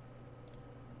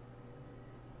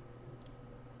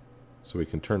 So we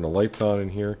can turn the lights on in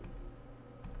here.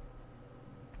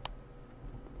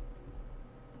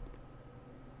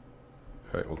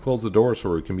 Alright, we'll close the door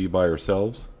so we can be by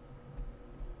ourselves.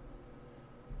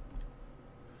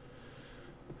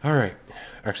 Alright,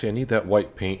 actually I need that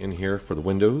white paint in here for the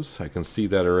windows. I can see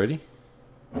that already.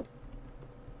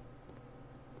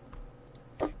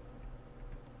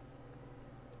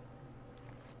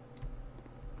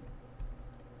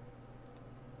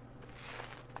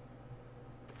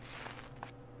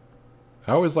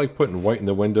 I always like putting white in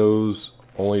the windows,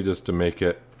 only just to make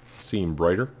it seem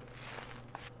brighter.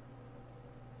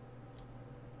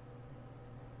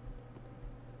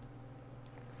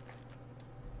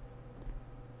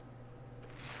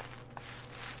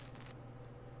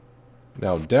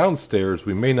 Now downstairs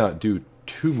we may not do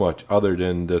too much other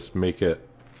than just make it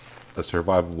a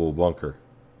survivable bunker.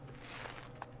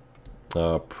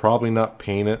 Probably not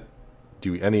paint it,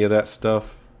 do any of that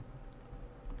stuff.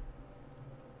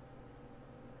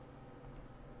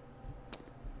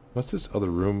 What's this other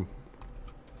room?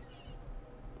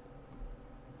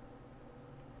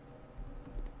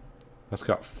 That's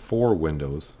got 4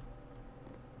 windows.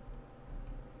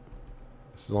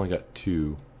 This has only got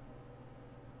 2.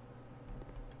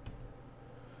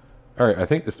 Alright, I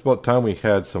think it's about time we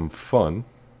had some fun.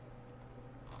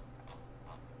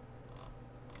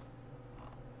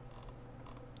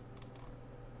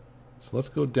 So let's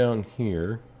go down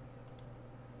here.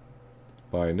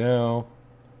 By now.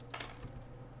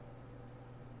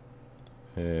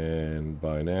 And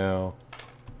by now.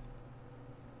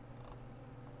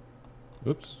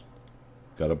 Oops.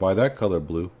 Gotta buy that color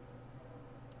blue.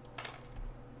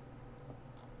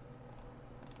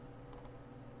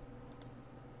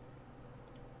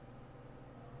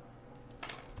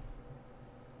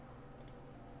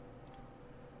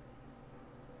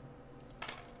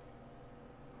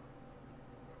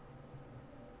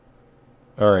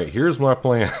 Alright, here's my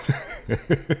plan.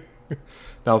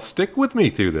 Now stick with me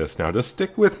through this. Now just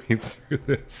stick with me through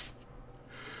this.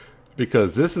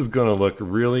 Because this is going to look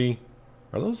really...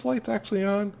 Are those lights actually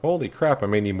on? Holy crap, I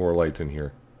may need more lights in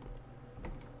here.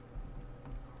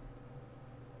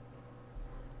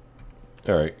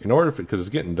 Alright, in order because it's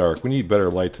getting dark, we need better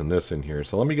lights than this in here.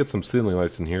 So let me get some ceiling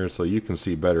lights in here so you can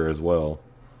see better as well.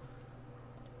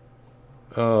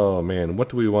 Oh man, what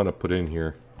do we want to put in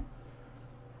here?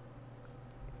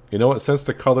 You know what, since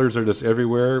the colors are just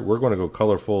everywhere, we're going to go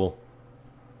colorful.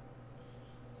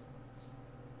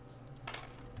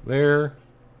 There.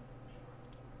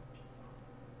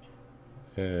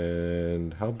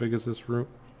 And how big is this room?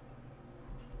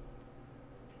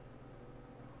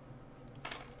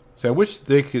 See, I wish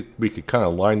we could kind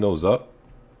of line those up.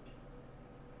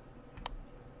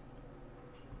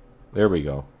 There we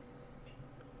go.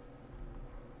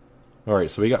 Alright,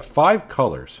 so we got 5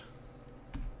 colors.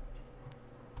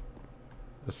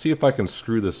 Let's see if I can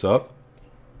screw this up.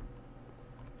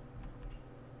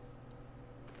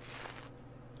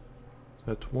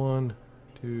 That's 1,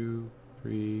 2,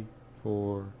 3,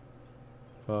 4,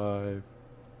 5.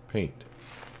 Paint.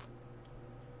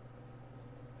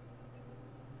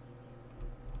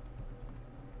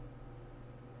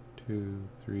 Two,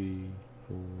 3,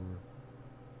 4.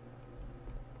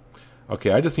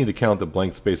 Okay, I just need to count the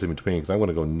blank space in between because I'm going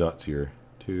to go nuts here.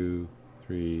 2,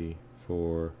 3,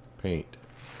 4. Paint.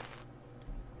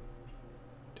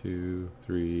 2,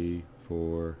 3,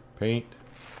 4. Paint.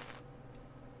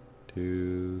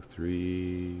 2,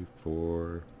 3,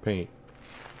 4. Paint.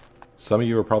 Some of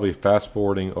you are probably fast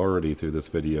forwarding already through this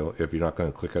video if you're not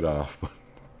going to click it off.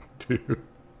 2,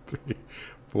 3,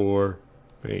 4.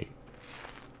 Paint.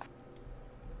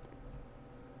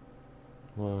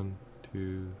 1,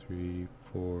 2, 3,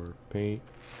 4. Paint.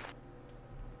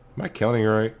 Am I counting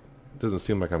right? It doesn't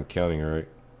seem like I'm counting right.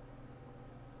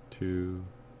 2,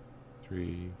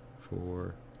 3,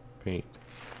 4. Paint.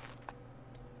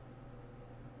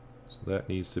 So that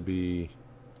needs to be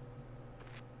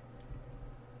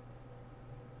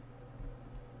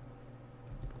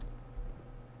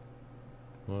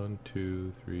 1,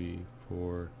 2, 3,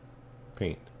 4.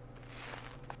 Paint.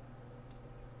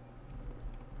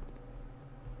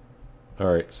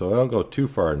 Alright, so I don't go too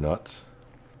far nuts.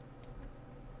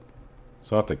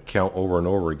 So I have to count over and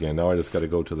over again. Now I just got to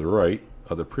go to the right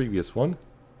of the previous one.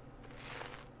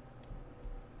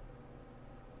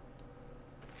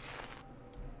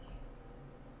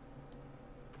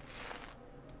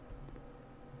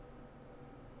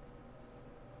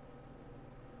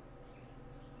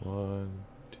 One,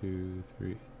 2,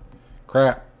 3.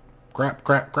 Crap! Crap,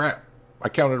 crap, crap! I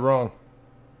counted wrong.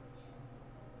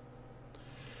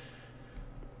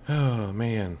 Oh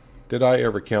man, did I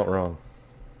ever count wrong?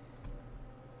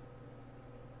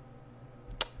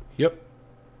 Yep.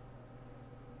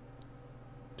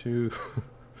 2,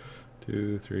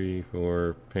 2, 3,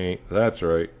 4. Paint. That's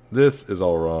right. This is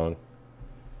all wrong.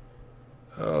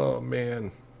 Oh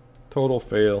man, total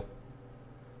fail.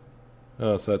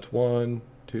 So that's 1,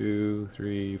 2,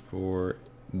 3, 4.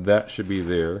 That should be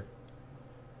there.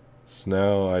 So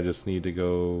now I just need to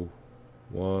go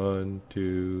 1,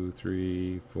 2,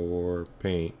 3, 4.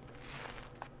 Paint.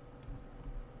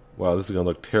 Wow, this is gonna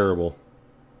look terrible.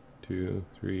 2, 2,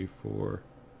 3, 4.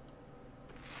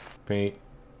 Paint.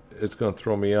 It's going to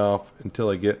throw me off until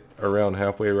I get around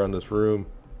halfway around this room.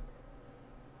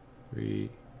 3,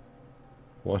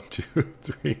 1, 2,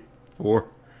 3, 4.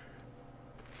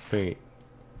 Paint.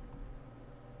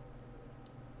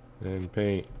 And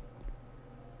paint.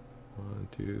 1,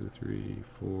 2, 3,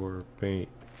 4. Paint.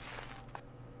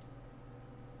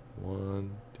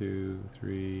 1, 2,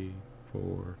 3,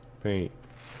 4. Paint.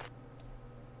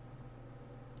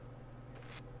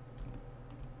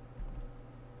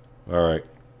 Alright.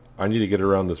 I need to get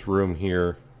around this room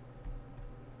here.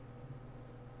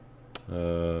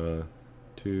 2,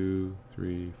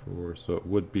 3, 4. So it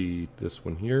would be this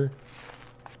one here.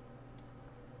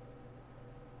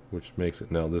 Which makes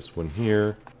it now this one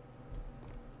here.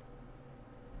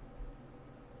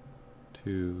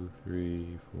 2,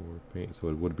 3, 4, paint. So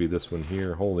it would be this one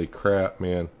here. Holy crap,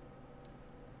 man.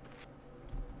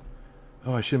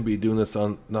 Oh, I shouldn't be doing this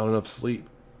on not enough sleep.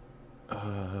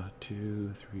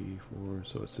 2, 3, 4.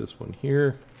 So it's this one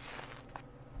here.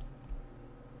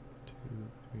 2,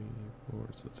 3, 4.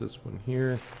 So it's this one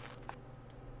here.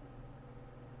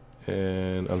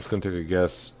 And I'm just going to take a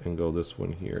guess and go this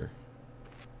one here.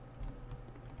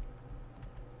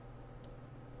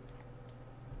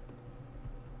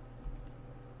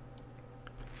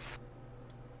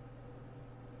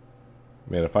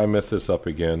 Man, if I mess this up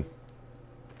again,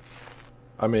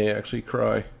 I may actually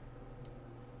cry.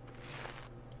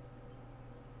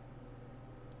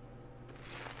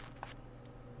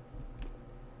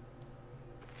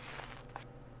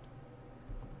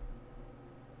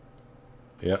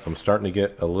 Yeah, I'm starting to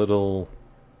get a little...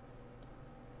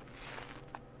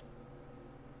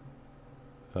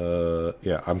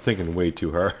 yeah, I'm thinking way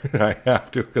too hard. I have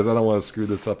to, because I don't want to screw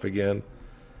this up again.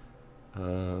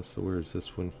 So where's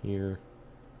this one here?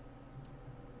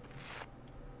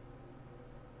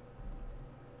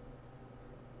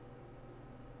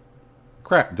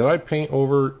 Crap, did I paint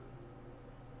over?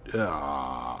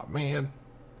 Ah, man.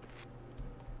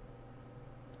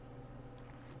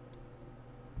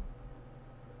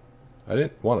 I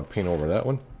didn't want to paint over that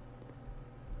one.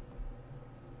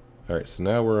 Alright, so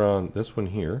now we're on this one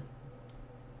here.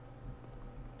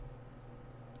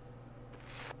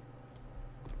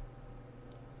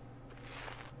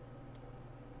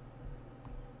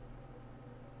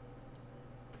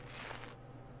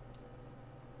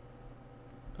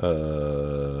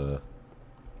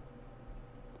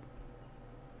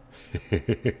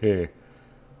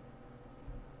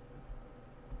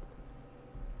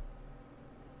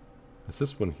 It's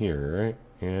this one here, right?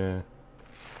 Yeah.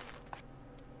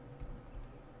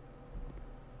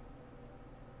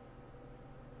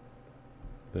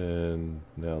 Then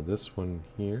now this one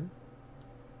here.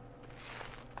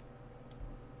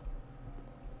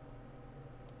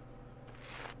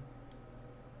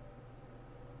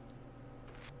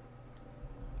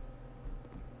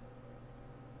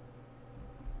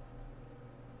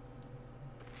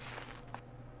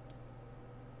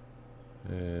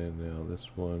 And now this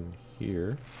one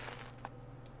here.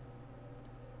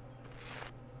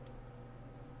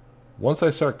 Once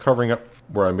I start covering up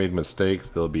where I made mistakes,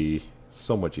 it'll be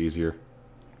so much easier.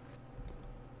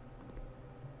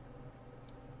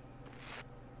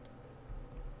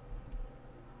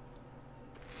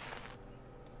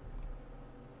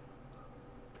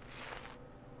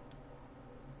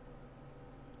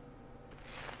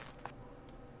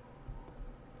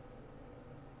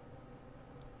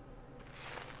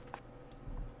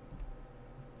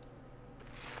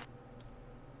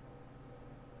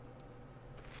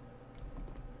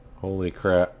 Holy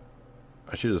crap.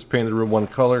 I should have just painted the room one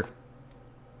color.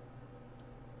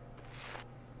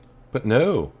 But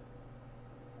no.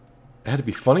 I had to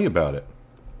be funny about it.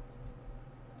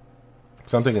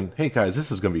 So I'm thinking, hey guys,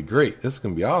 this is going to be great. This is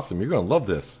going to be awesome. You're going to love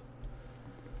this.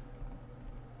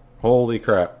 Holy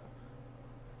crap.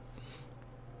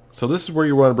 So this is where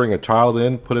you want to bring a child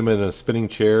in, put him in a spinning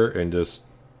chair, and just...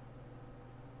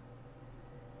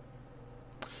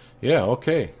 Yeah,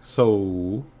 okay.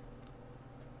 So...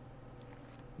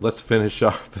 let's finish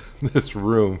off this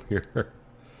room here.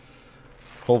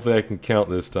 Hopefully I can count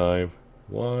this time.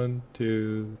 1,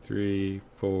 2, 3,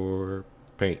 4,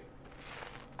 paint.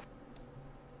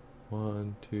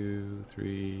 1, 2,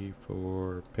 3,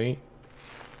 4, paint.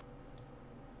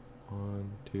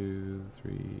 1, 2,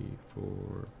 3,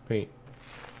 4, paint.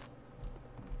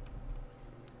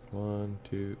 1,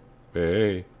 2,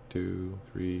 hey, 2,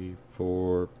 3,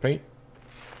 4, paint.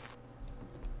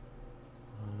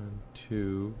 1,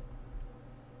 2,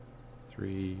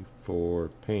 3, 4,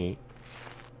 paint.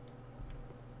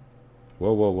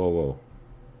 Whoa, whoa, whoa, whoa.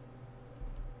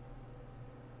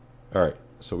 Alright,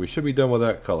 so we should be done with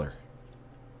that color.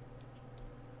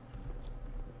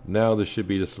 Now this should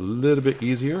be just a little bit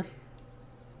easier.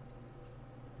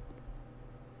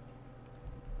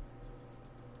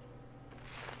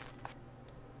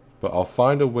 But I'll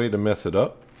find a way to mess it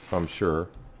up, I'm sure.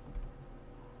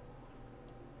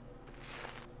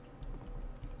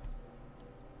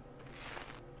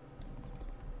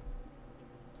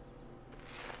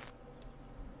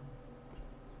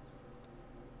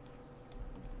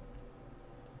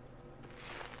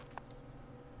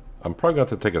 I'm probably going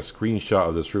to have to take a screenshot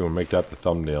of this room and make that the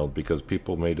thumbnail, because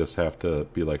people may just have to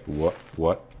be like,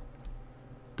 what?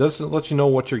 Doesn't let you know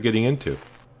what you're getting into.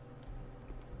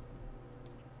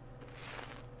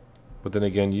 But then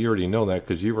again, you already know that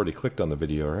because you've already clicked on the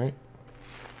video, right?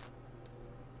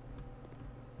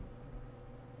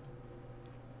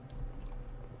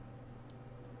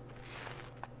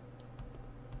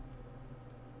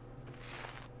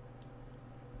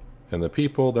 And the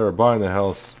people that are buying the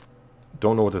house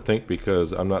don't know what to think,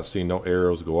 because I'm not seeing no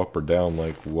arrows go up or down.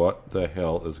 Like, what the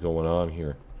hell is going on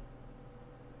here?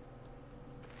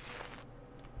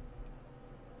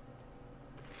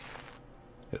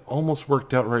 It almost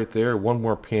worked out right there. One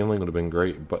more paneling would have been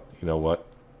great, but you know what?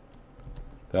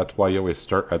 That's why you always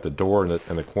start at the door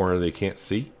in the corner they can't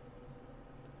see.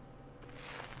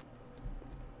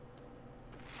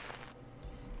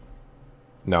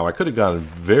 Now, I could have gone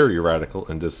very radical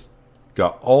and just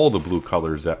got all the blue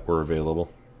colors that were available.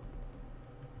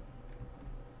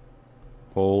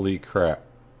 Holy crap.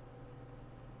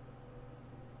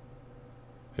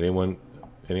 Anyone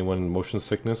motion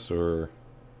sickness, or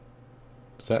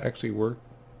does that actually work?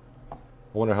 I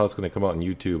wonder how it's going to come out on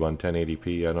YouTube on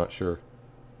 1080p. I'm not sure.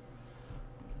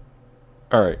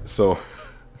 Alright, so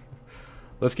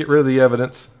let's get rid of the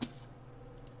evidence.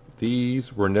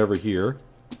 These were never here.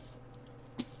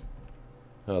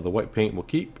 The white paint will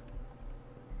keep.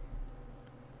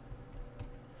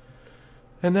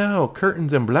 And now,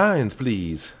 curtains and blinds,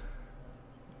 please.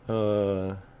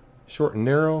 Short and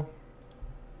narrow.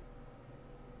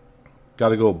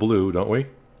 Gotta go blue, don't we?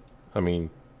 I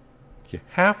mean, you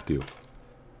have to.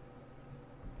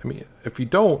 I mean, if you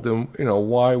don't, then, you know,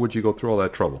 why would you go through all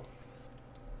that trouble?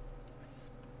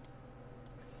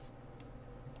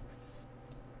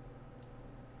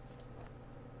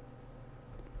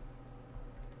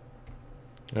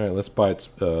 Alright, let's buy its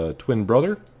twin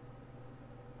brother.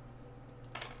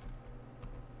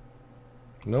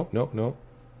 Nope, nope, nope.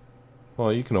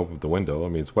 Well, you can open up the window. I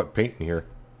mean, it's wet paint in here.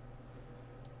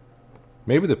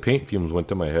 Maybe the paint fumes went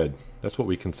to my head. That's what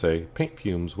we can say. Paint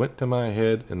fumes went to my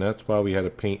head, and that's why we had to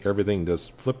paint everything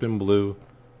just flipping blue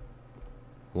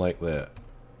like that.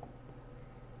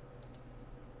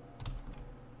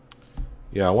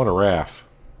 Yeah, I want a RAF.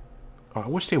 Oh, I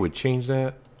wish they would change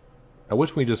that. I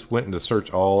wish we just went into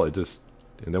search all, and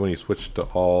then when you switch to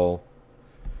all.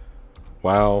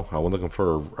 Wow, I was looking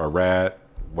for a rat.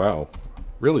 Wow.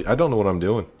 Really, I don't know what I'm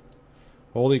doing.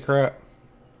 Holy crap.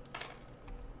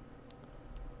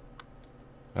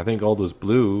 I think all this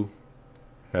blue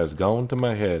has gone to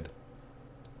my head.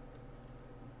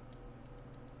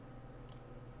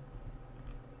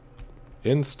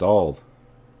 Installed.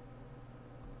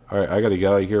 Alright, I gotta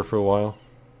get out of here for a while.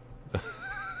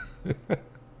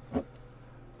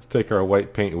 Let's take our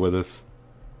white paint with us.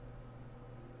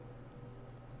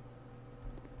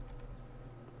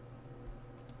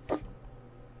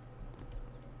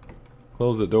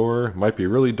 Close the door. Might be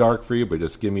really dark for you, but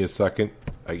just give me a second.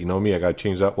 You know me, I gotta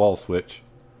change that wall switch.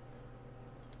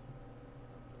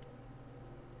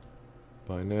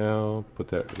 By now, put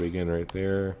that rig in right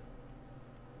there.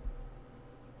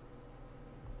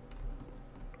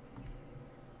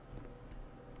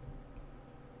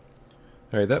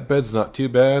 Alright, that bed's not too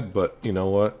bad, but you know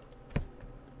what?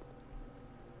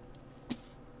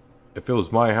 If it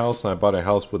was my house and I bought a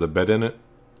house with a bed in it,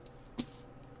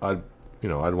 I'd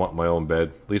want my own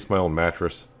bed, at least my own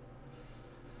mattress.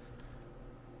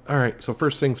 Alright, so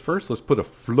first things first, let's put a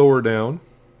floor down.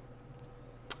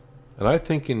 And I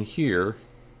think in here,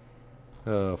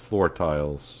 floor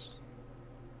tiles.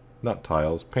 Not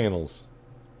tiles, panels.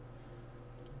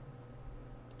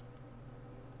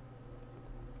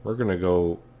 We're going to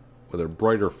go with a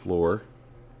brighter floor.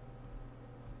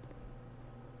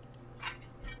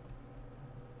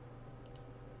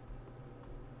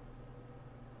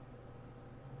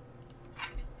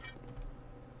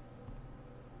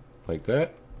 Like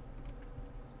that.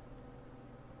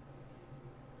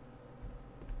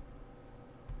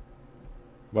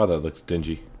 Wow, that looks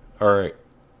dingy. Alright.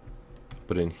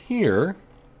 But in here,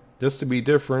 just to be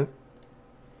different.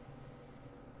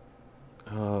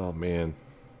 Oh, man.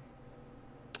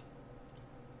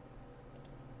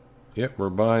 Yep, we're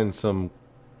buying some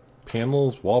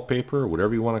panels, wallpaper,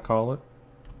 whatever you want to call it.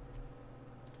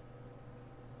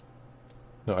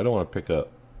 No, I don't want to pick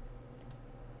up.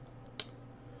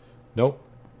 Nope.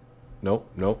 Nope,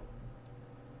 nope.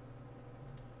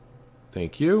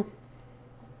 Thank you.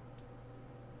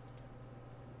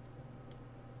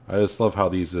 I just love how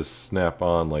these just snap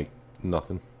on like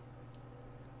nothing.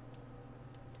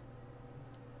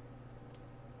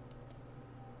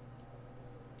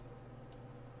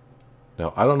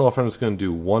 Now, I don't know if I'm just going to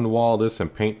do one wall of this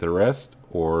and paint the rest,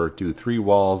 or do 3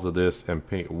 walls of this and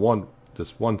paint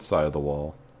just one side of the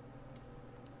wall.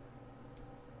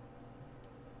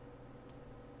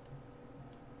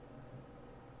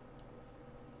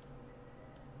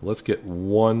 Let's get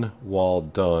one wall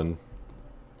done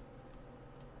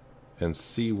and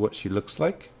see what she looks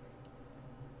like.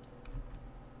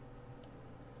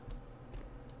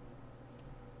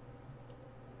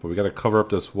 But we got to cover up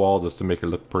this wall just to make it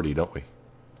look pretty, don't we?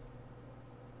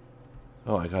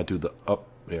 Oh, I got to do the up.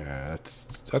 Yeah,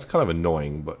 that's kind of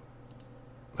annoying, but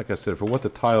like I said, for what the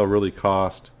tile really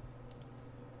cost,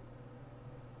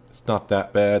 it's not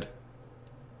that bad.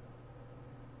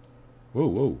 Whoa,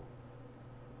 whoa.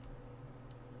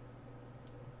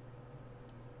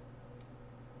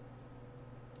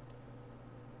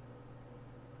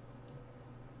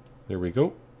 There we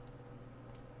go.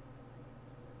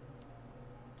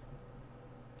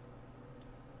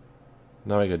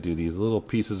 Now I gotta do these little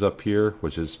pieces up here,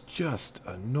 which is just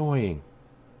annoying.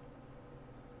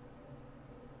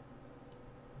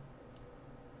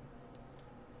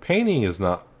 Painting is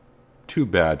not too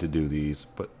bad to do these,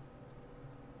 but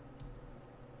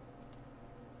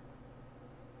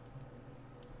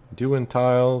doing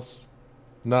tiles,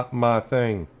 not my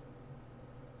thing.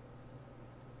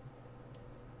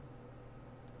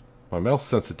 My mouse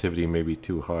sensitivity may be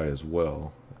too high as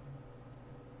well.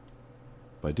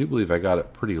 But I do believe I got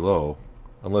it pretty low,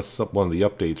 unless one of the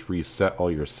updates reset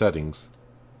all your settings.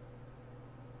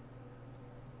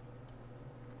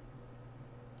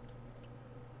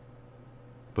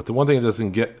 But the one thing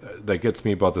that gets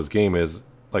me about this game is,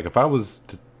 like, if I was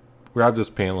to grab this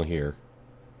panel here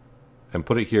and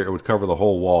put it here, it would cover the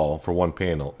whole wall for one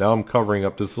panel. Now I'm covering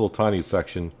up this little tiny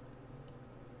section,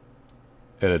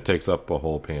 and it takes up a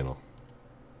whole panel.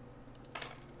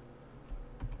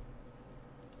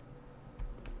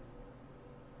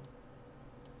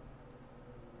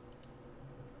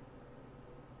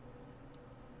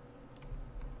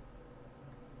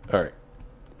 Alright.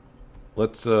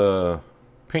 Let's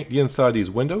paint the inside of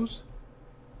these windows.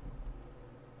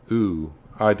 Ooh,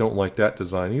 I don't like that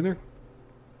design either.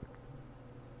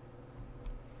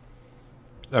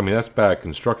 I mean, that's bad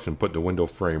construction, putting the window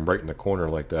frame right in the corner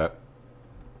like that.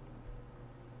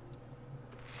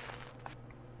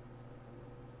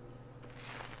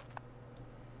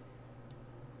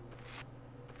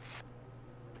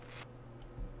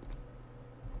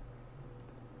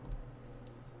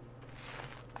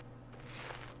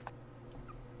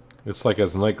 It's like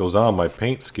as the night goes on, my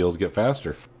paint skills get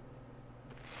faster.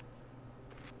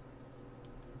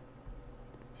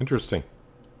 Interesting.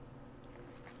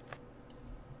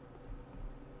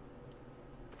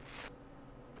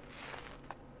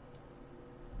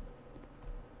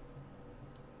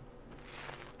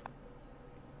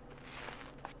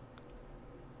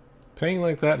 Painting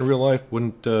like that in real life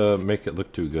wouldn't make it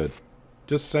look too good.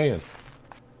 Just saying.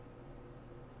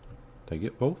 Did I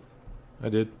get both? I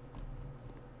did.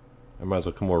 I might as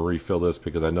well come over and refill this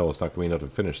because I know it's not going to be enough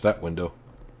to finish that window.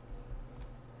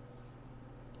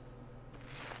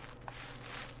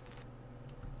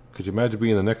 Could you imagine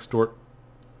being the next door?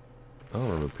 I don't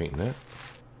remember painting that.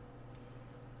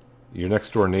 Your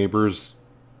next door neighbors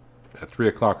at 3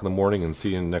 o'clock in the morning and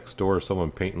seeing next door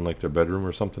someone painting like their bedroom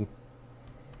or something.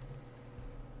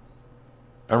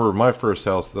 I remember my first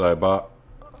house that I bought,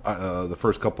 the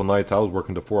first couple nights I was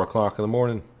working till 4 o'clock in the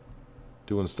morning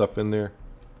doing stuff in there.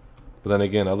 But then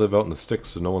again, I live out in the sticks,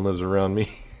 so no one lives around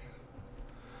me.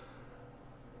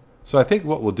 So I think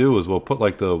what we'll do is we'll put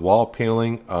like the wall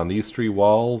paneling on these 3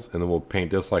 walls, and then we'll paint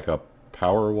this like a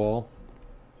power wall.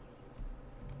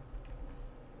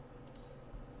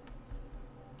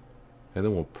 And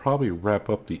then we'll probably wrap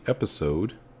up the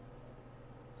episode.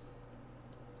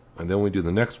 And then when we do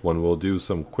the next one, we'll do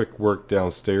some quick work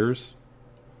downstairs.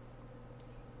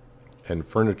 And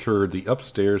furniture the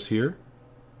upstairs here.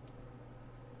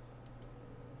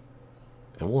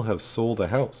 And we'll have sold a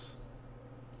house.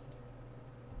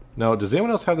 Now, does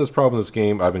anyone else have this problem in this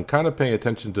game? I've been kind of paying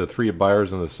attention to the 3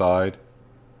 buyers on the side.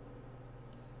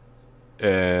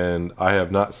 And I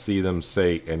have not seen them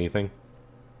say anything.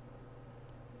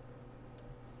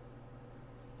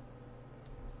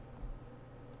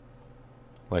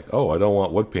 Like, oh, I don't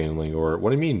want wood paneling, or what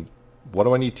do you mean? What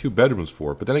do I need 2 bedrooms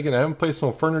for? But then again, I haven't placed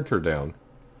no furniture down.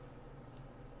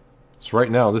 So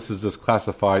right now this is just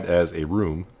classified as a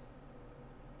room.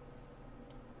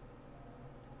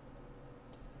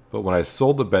 But when I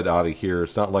sold the bed out of here,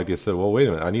 it's not like they said, well, wait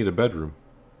a minute, I need a bedroom.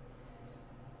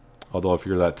 Although if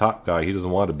you're that top guy, he doesn't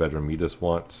want a bedroom. He just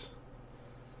wants...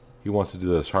 he wants to do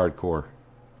this hardcore.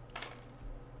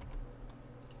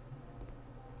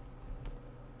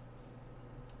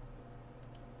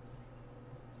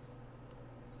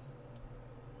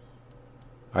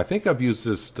 I think I've used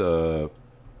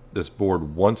this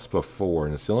board once before,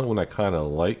 and it's the only one I kind of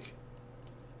like.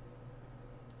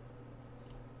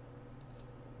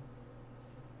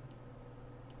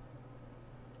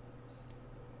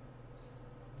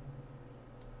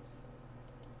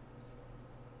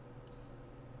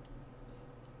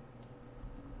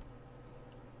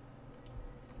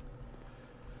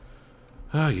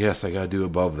 Oh, yes, I gotta do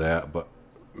above that, but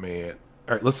man.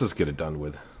 Alright, let's just get it done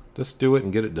with. Just do it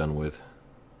and get it done with.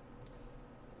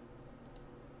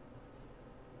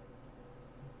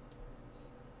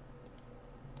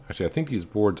 Actually, I think these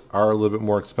boards are a little bit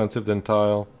more expensive than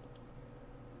tile.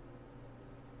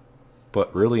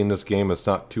 But really in this game, it's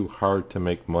not too hard to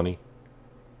make money.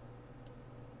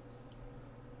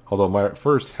 Although my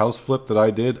first house flip that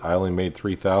I did, I only made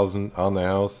 $3,000 on the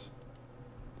house.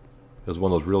 It was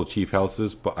one of those real cheap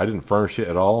houses, but I didn't furnish it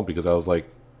at all because I was like,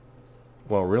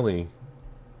 well, really,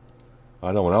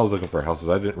 I know when I was looking for houses,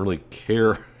 I didn't really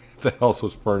care if the house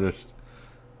was furnished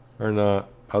or not.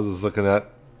 I was just looking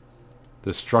at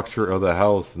the structure of the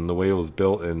house and the way it was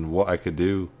built and what I could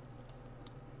do.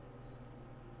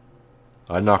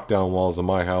 I knocked down walls in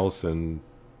my house and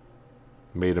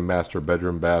made a master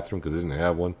bedroom bathroom because they didn't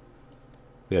have one.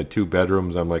 They had 2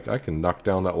 bedrooms. I'm like, I can knock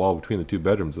down that wall between the 2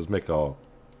 bedrooms. Let's make a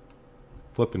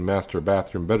flipping master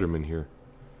bathroom bedroom in here.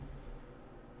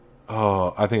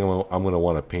 Oh, I think I'm going to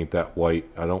want to paint that white.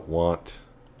 I don't want...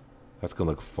 That's going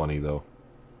to look funny though.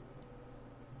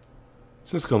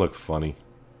 It's just going to look funny.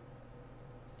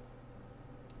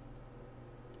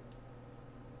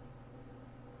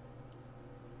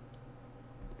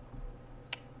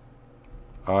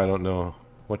 I don't know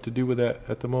what to do with that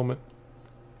at the moment.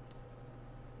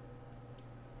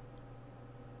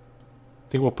 I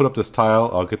think we'll put up this tile.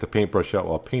 I'll get the paintbrush out.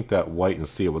 I'll paint that white and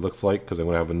see what it looks like because I'm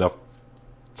going to have enough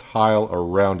tile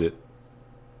around it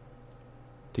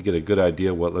to get a good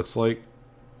idea what it looks like.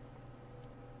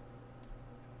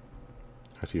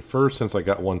 Actually, first, since I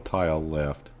got one tile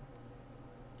left,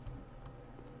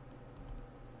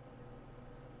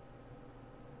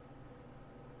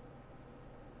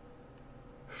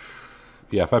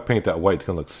 yeah, if I paint that white, it's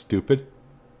going to look stupid.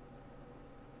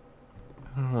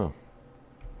 I don't know.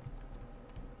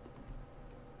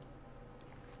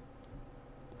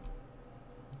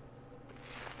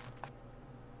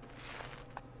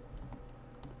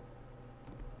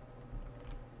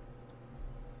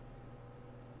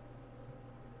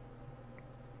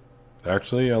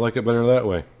 Actually, I like it better that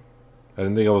way. I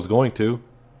didn't think I was going to,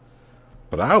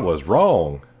 but I was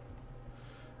wrong.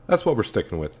 That's what we're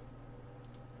sticking with.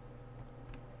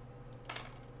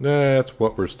 That's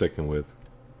what we're sticking with.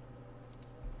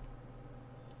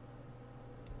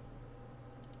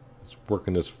 Let's work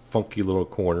in this funky little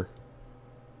corner.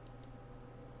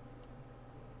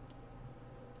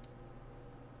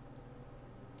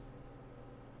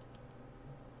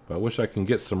 I wish I can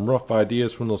get some rough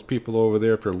ideas from those people over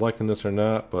there if they're liking this or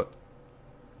not, but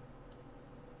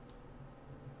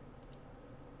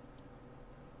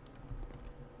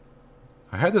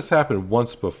I had this happen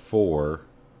once before.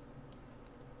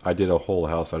 I did a whole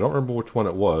house. I don't remember which one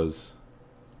it was.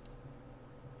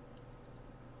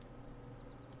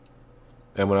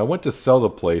 And when I went to sell the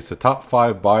place, the top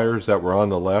 5 buyers that were on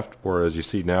the left, or as you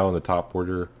see now in the top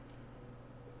order,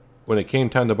 when it came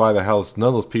time to buy the house, none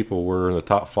of those people were in the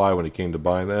top 5 when it came to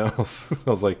buying the house. I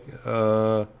was like,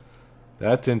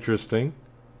 that's interesting.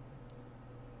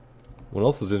 What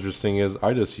else is interesting is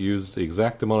I just used the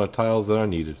exact amount of tiles that I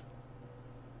needed.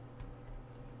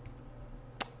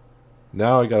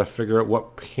 Now I gotta figure out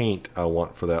what paint I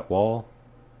want for that wall.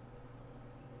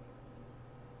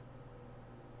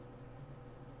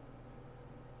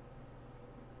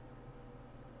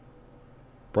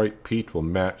 Bright peach will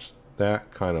match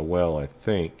that kind of well, I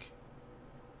think.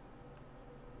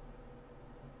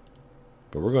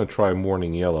 But we're going to try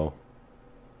morning yellow.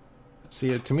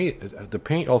 See, to me, the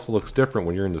paint also looks different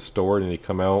when you're in the store and you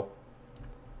come out.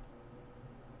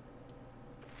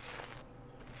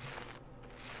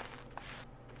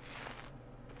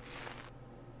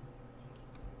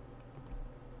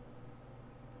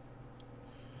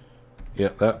 Yeah,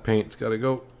 that paint's got to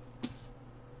go.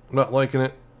 I'm not liking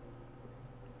it.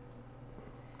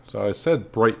 So I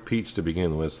said bright peach to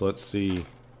begin with, so let's see.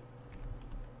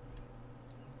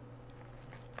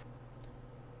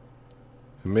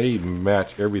 It may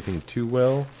match everything too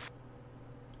well.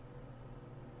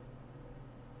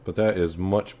 But that is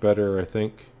much better, I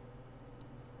think.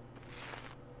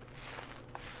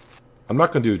 I'm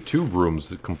not going to do 2 rooms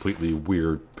that completely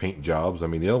weird paint jobs. I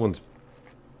mean, the other one's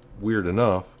weird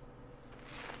enough.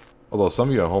 Although some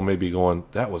of you at home may be going,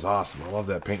 that was awesome. I love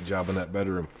that paint job in that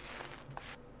bedroom.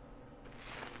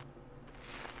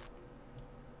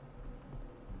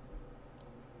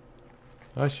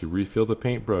 I should refill the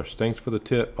paintbrush. Thanks for the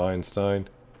tip, Einstein.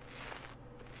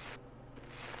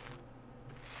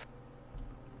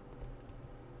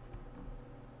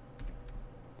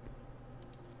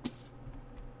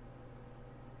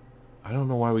 I don't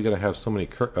know why we gotta have so many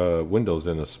windows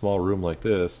in a small room like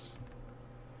this.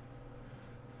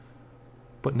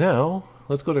 But now,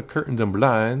 let's go to curtains and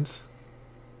blinds.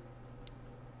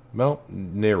 Mountable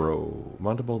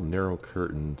narrow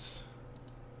curtains.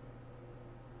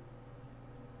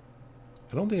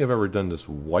 I don't think I've ever done this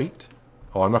white.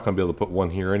 Oh, I'm not going to be able to put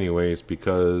one here anyways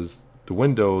because the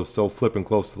window is so flipping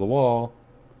close to the wall.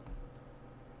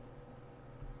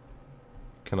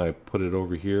 Can I put it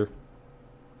over here?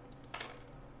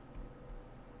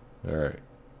 Alright.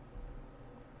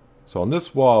 So on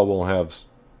this wall we'll have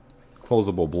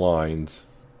closable blinds,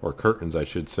 or curtains I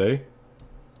should say.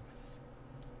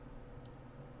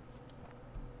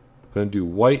 I'm going to do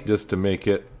white just to make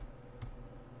it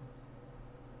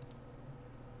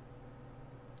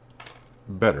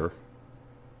better.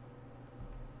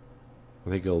 I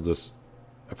think it'll just,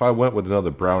 if I went with another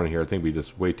brown in here, I think it'd be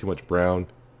just way too much brown.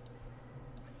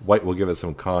 White will give it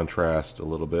some contrast a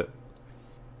little bit.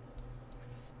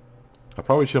 I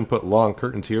probably shouldn't put long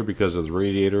curtains here because the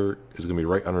radiator is going to be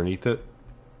right underneath it.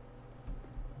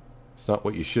 It's not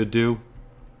what you should do.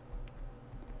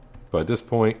 But at this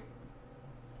point,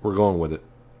 we're going with it.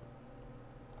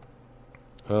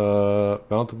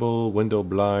 Mountable window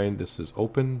blind. This is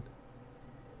open.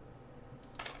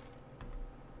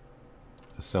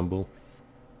 Assemble.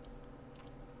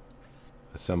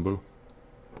 Assemble.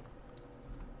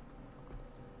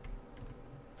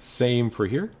 Same for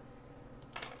here.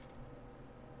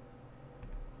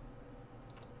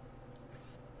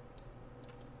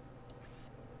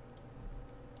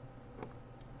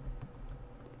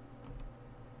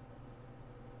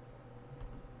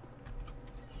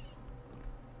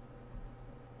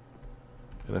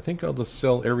 And I think I'll just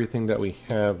sell everything that we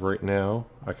have right now.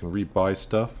 I can rebuy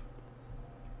stuff.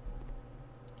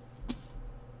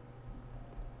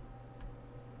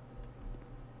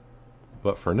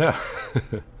 But for now,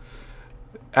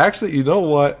 actually, you know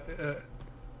what?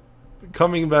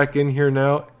 Coming back in here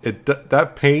now,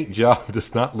 that paint job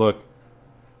does not look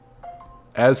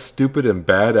as stupid and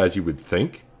bad as you would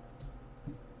think.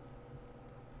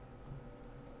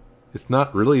 It's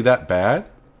not really that bad.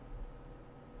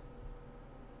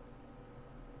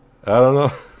 I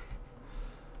don't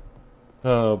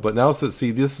know. But now, see,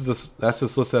 this is just, that's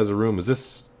just listed as a room. Is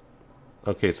this...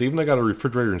 Okay, so even though I got a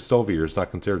refrigerator and stove here, it's not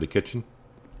considered a kitchen.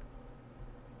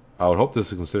 I would hope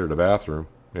this is considered a bathroom.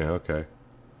 Yeah, okay.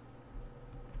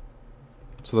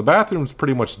 So the bathroom's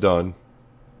pretty much done.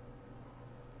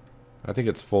 I think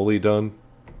it's fully done.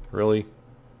 Really.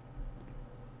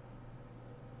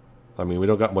 I mean, we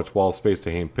don't got much wall space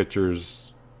to hang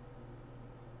pictures.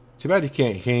 Too bad you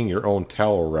can't hang your own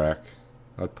towel rack.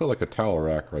 I'd put like a towel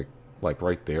rack like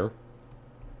right there.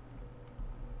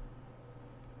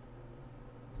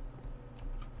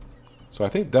 So I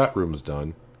think that room's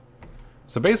done.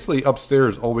 So basically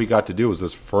upstairs all we got to do is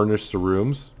just furnish the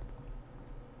rooms.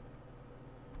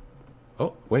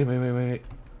 Oh, wait.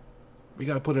 We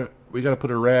gotta put a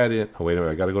rad in. Oh wait a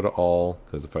minute, I gotta go to all,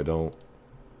 because if I don't.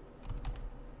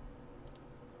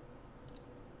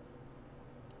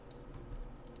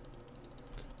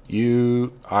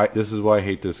 This is why I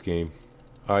hate this game.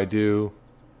 I do.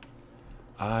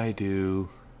 I don't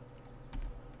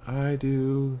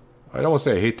want to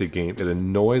say I hate the game. It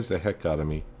annoys the heck out of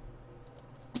me.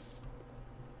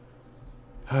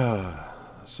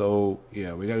 So,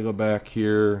 yeah, we got to go back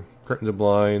here. Curtains and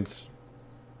blinds.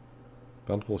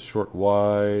 Mountable short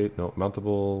wide. No,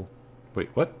 mountable... Wait,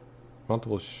 what?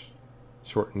 Mountable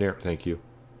short narrow. Thank you.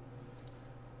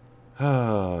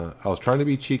 I was trying to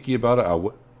be cheeky about it. I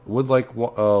would like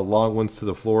long ones to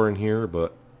the floor in here,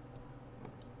 but...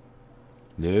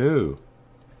 No.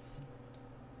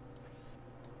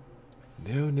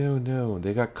 No.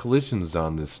 They got collisions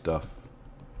on this stuff.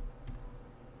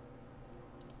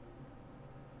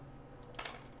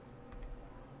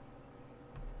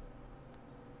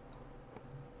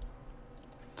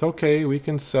 It's okay. We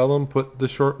can sell them, put the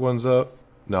short ones up.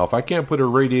 Now, if I can't put a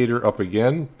radiator up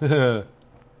again, I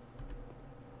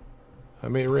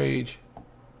may rage.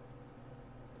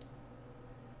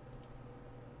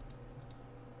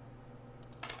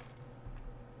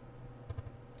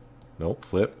 Nope,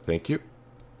 flip. Thank you.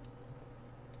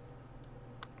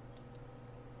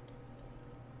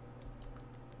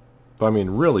 But I mean,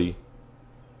 really,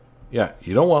 yeah,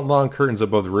 you don't want long curtains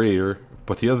above the radiator,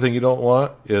 but the other thing you don't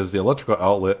want is the electrical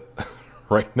outlet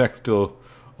right next to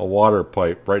a water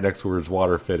pipe, right next to where there's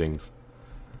water fittings.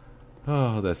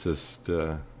 Oh, that's just,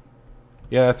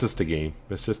 yeah, it's just a game.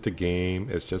 It's just a game.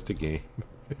 It's just a game.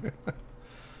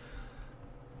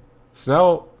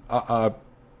 So now,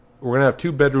 we're going to have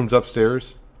 2 bedrooms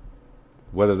upstairs,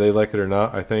 whether they like it or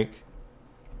not, I think.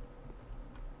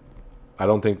 I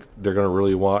don't think they're going to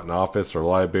really want an office or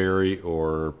library,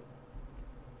 or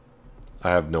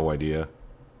I have no idea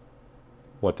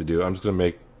what to do. I'm just going to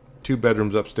make 2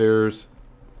 bedrooms upstairs.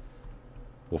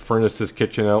 We'll furnish this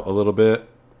kitchen out a little bit.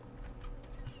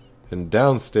 And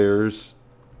downstairs,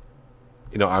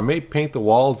 you know, I may paint the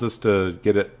walls just to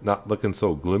get it not looking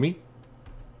so gloomy.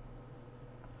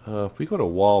 If we go to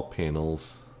wall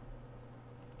panels,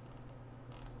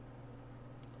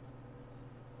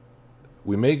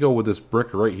 we may go with this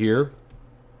brick right here.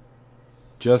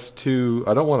 Just to,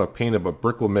 I don't want to paint it, but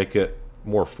brick will make it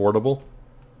more affordable.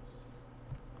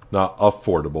 Not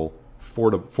affordable,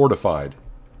 fortified.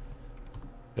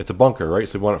 It's a bunker, right?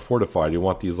 So you want it fortified. You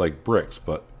want these like bricks,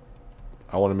 but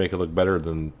I want to make it look better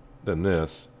than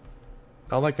this.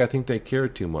 Not like I think they care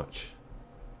too much.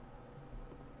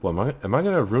 Well, am I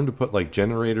going to have room to put like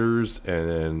generators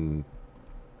and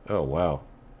oh wow.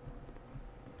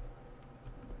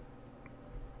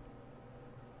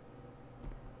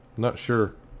 Not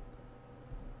sure.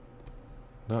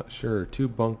 Not sure. 2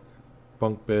 bunk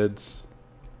beds.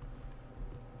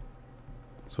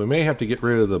 So we may have to get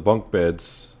rid of the bunk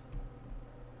beds.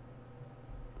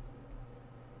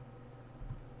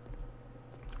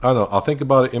 I don't know. I'll think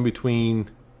about it in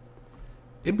between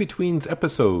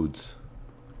episodes.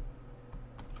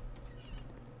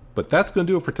 But that's going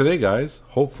to do it for today, guys.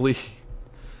 Hopefully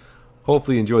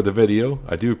you enjoyed the video.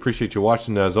 I do appreciate you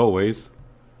watching as always.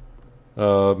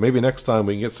 Maybe next time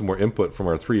we can get some more input from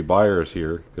our 3 buyers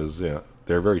here, because yeah,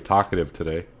 they're very talkative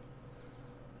today.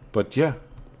 But yeah,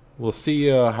 we'll see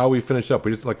how we finish up.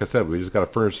 We just, like I said, we just got to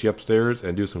furnish the upstairs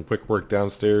and do some quick work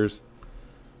downstairs.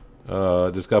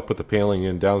 Just got to put the paneling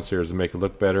in downstairs and make it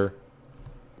look better.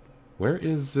 Where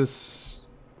is this?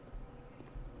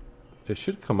 It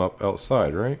should come up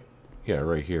outside, right? Yeah,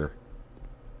 right here.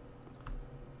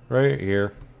 Right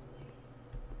here.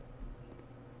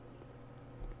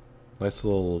 Nice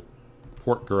little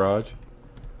port garage.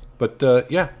 But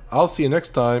yeah, I'll see you next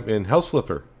time in House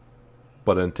Flipper.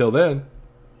 But until then,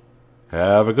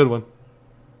 have a good one.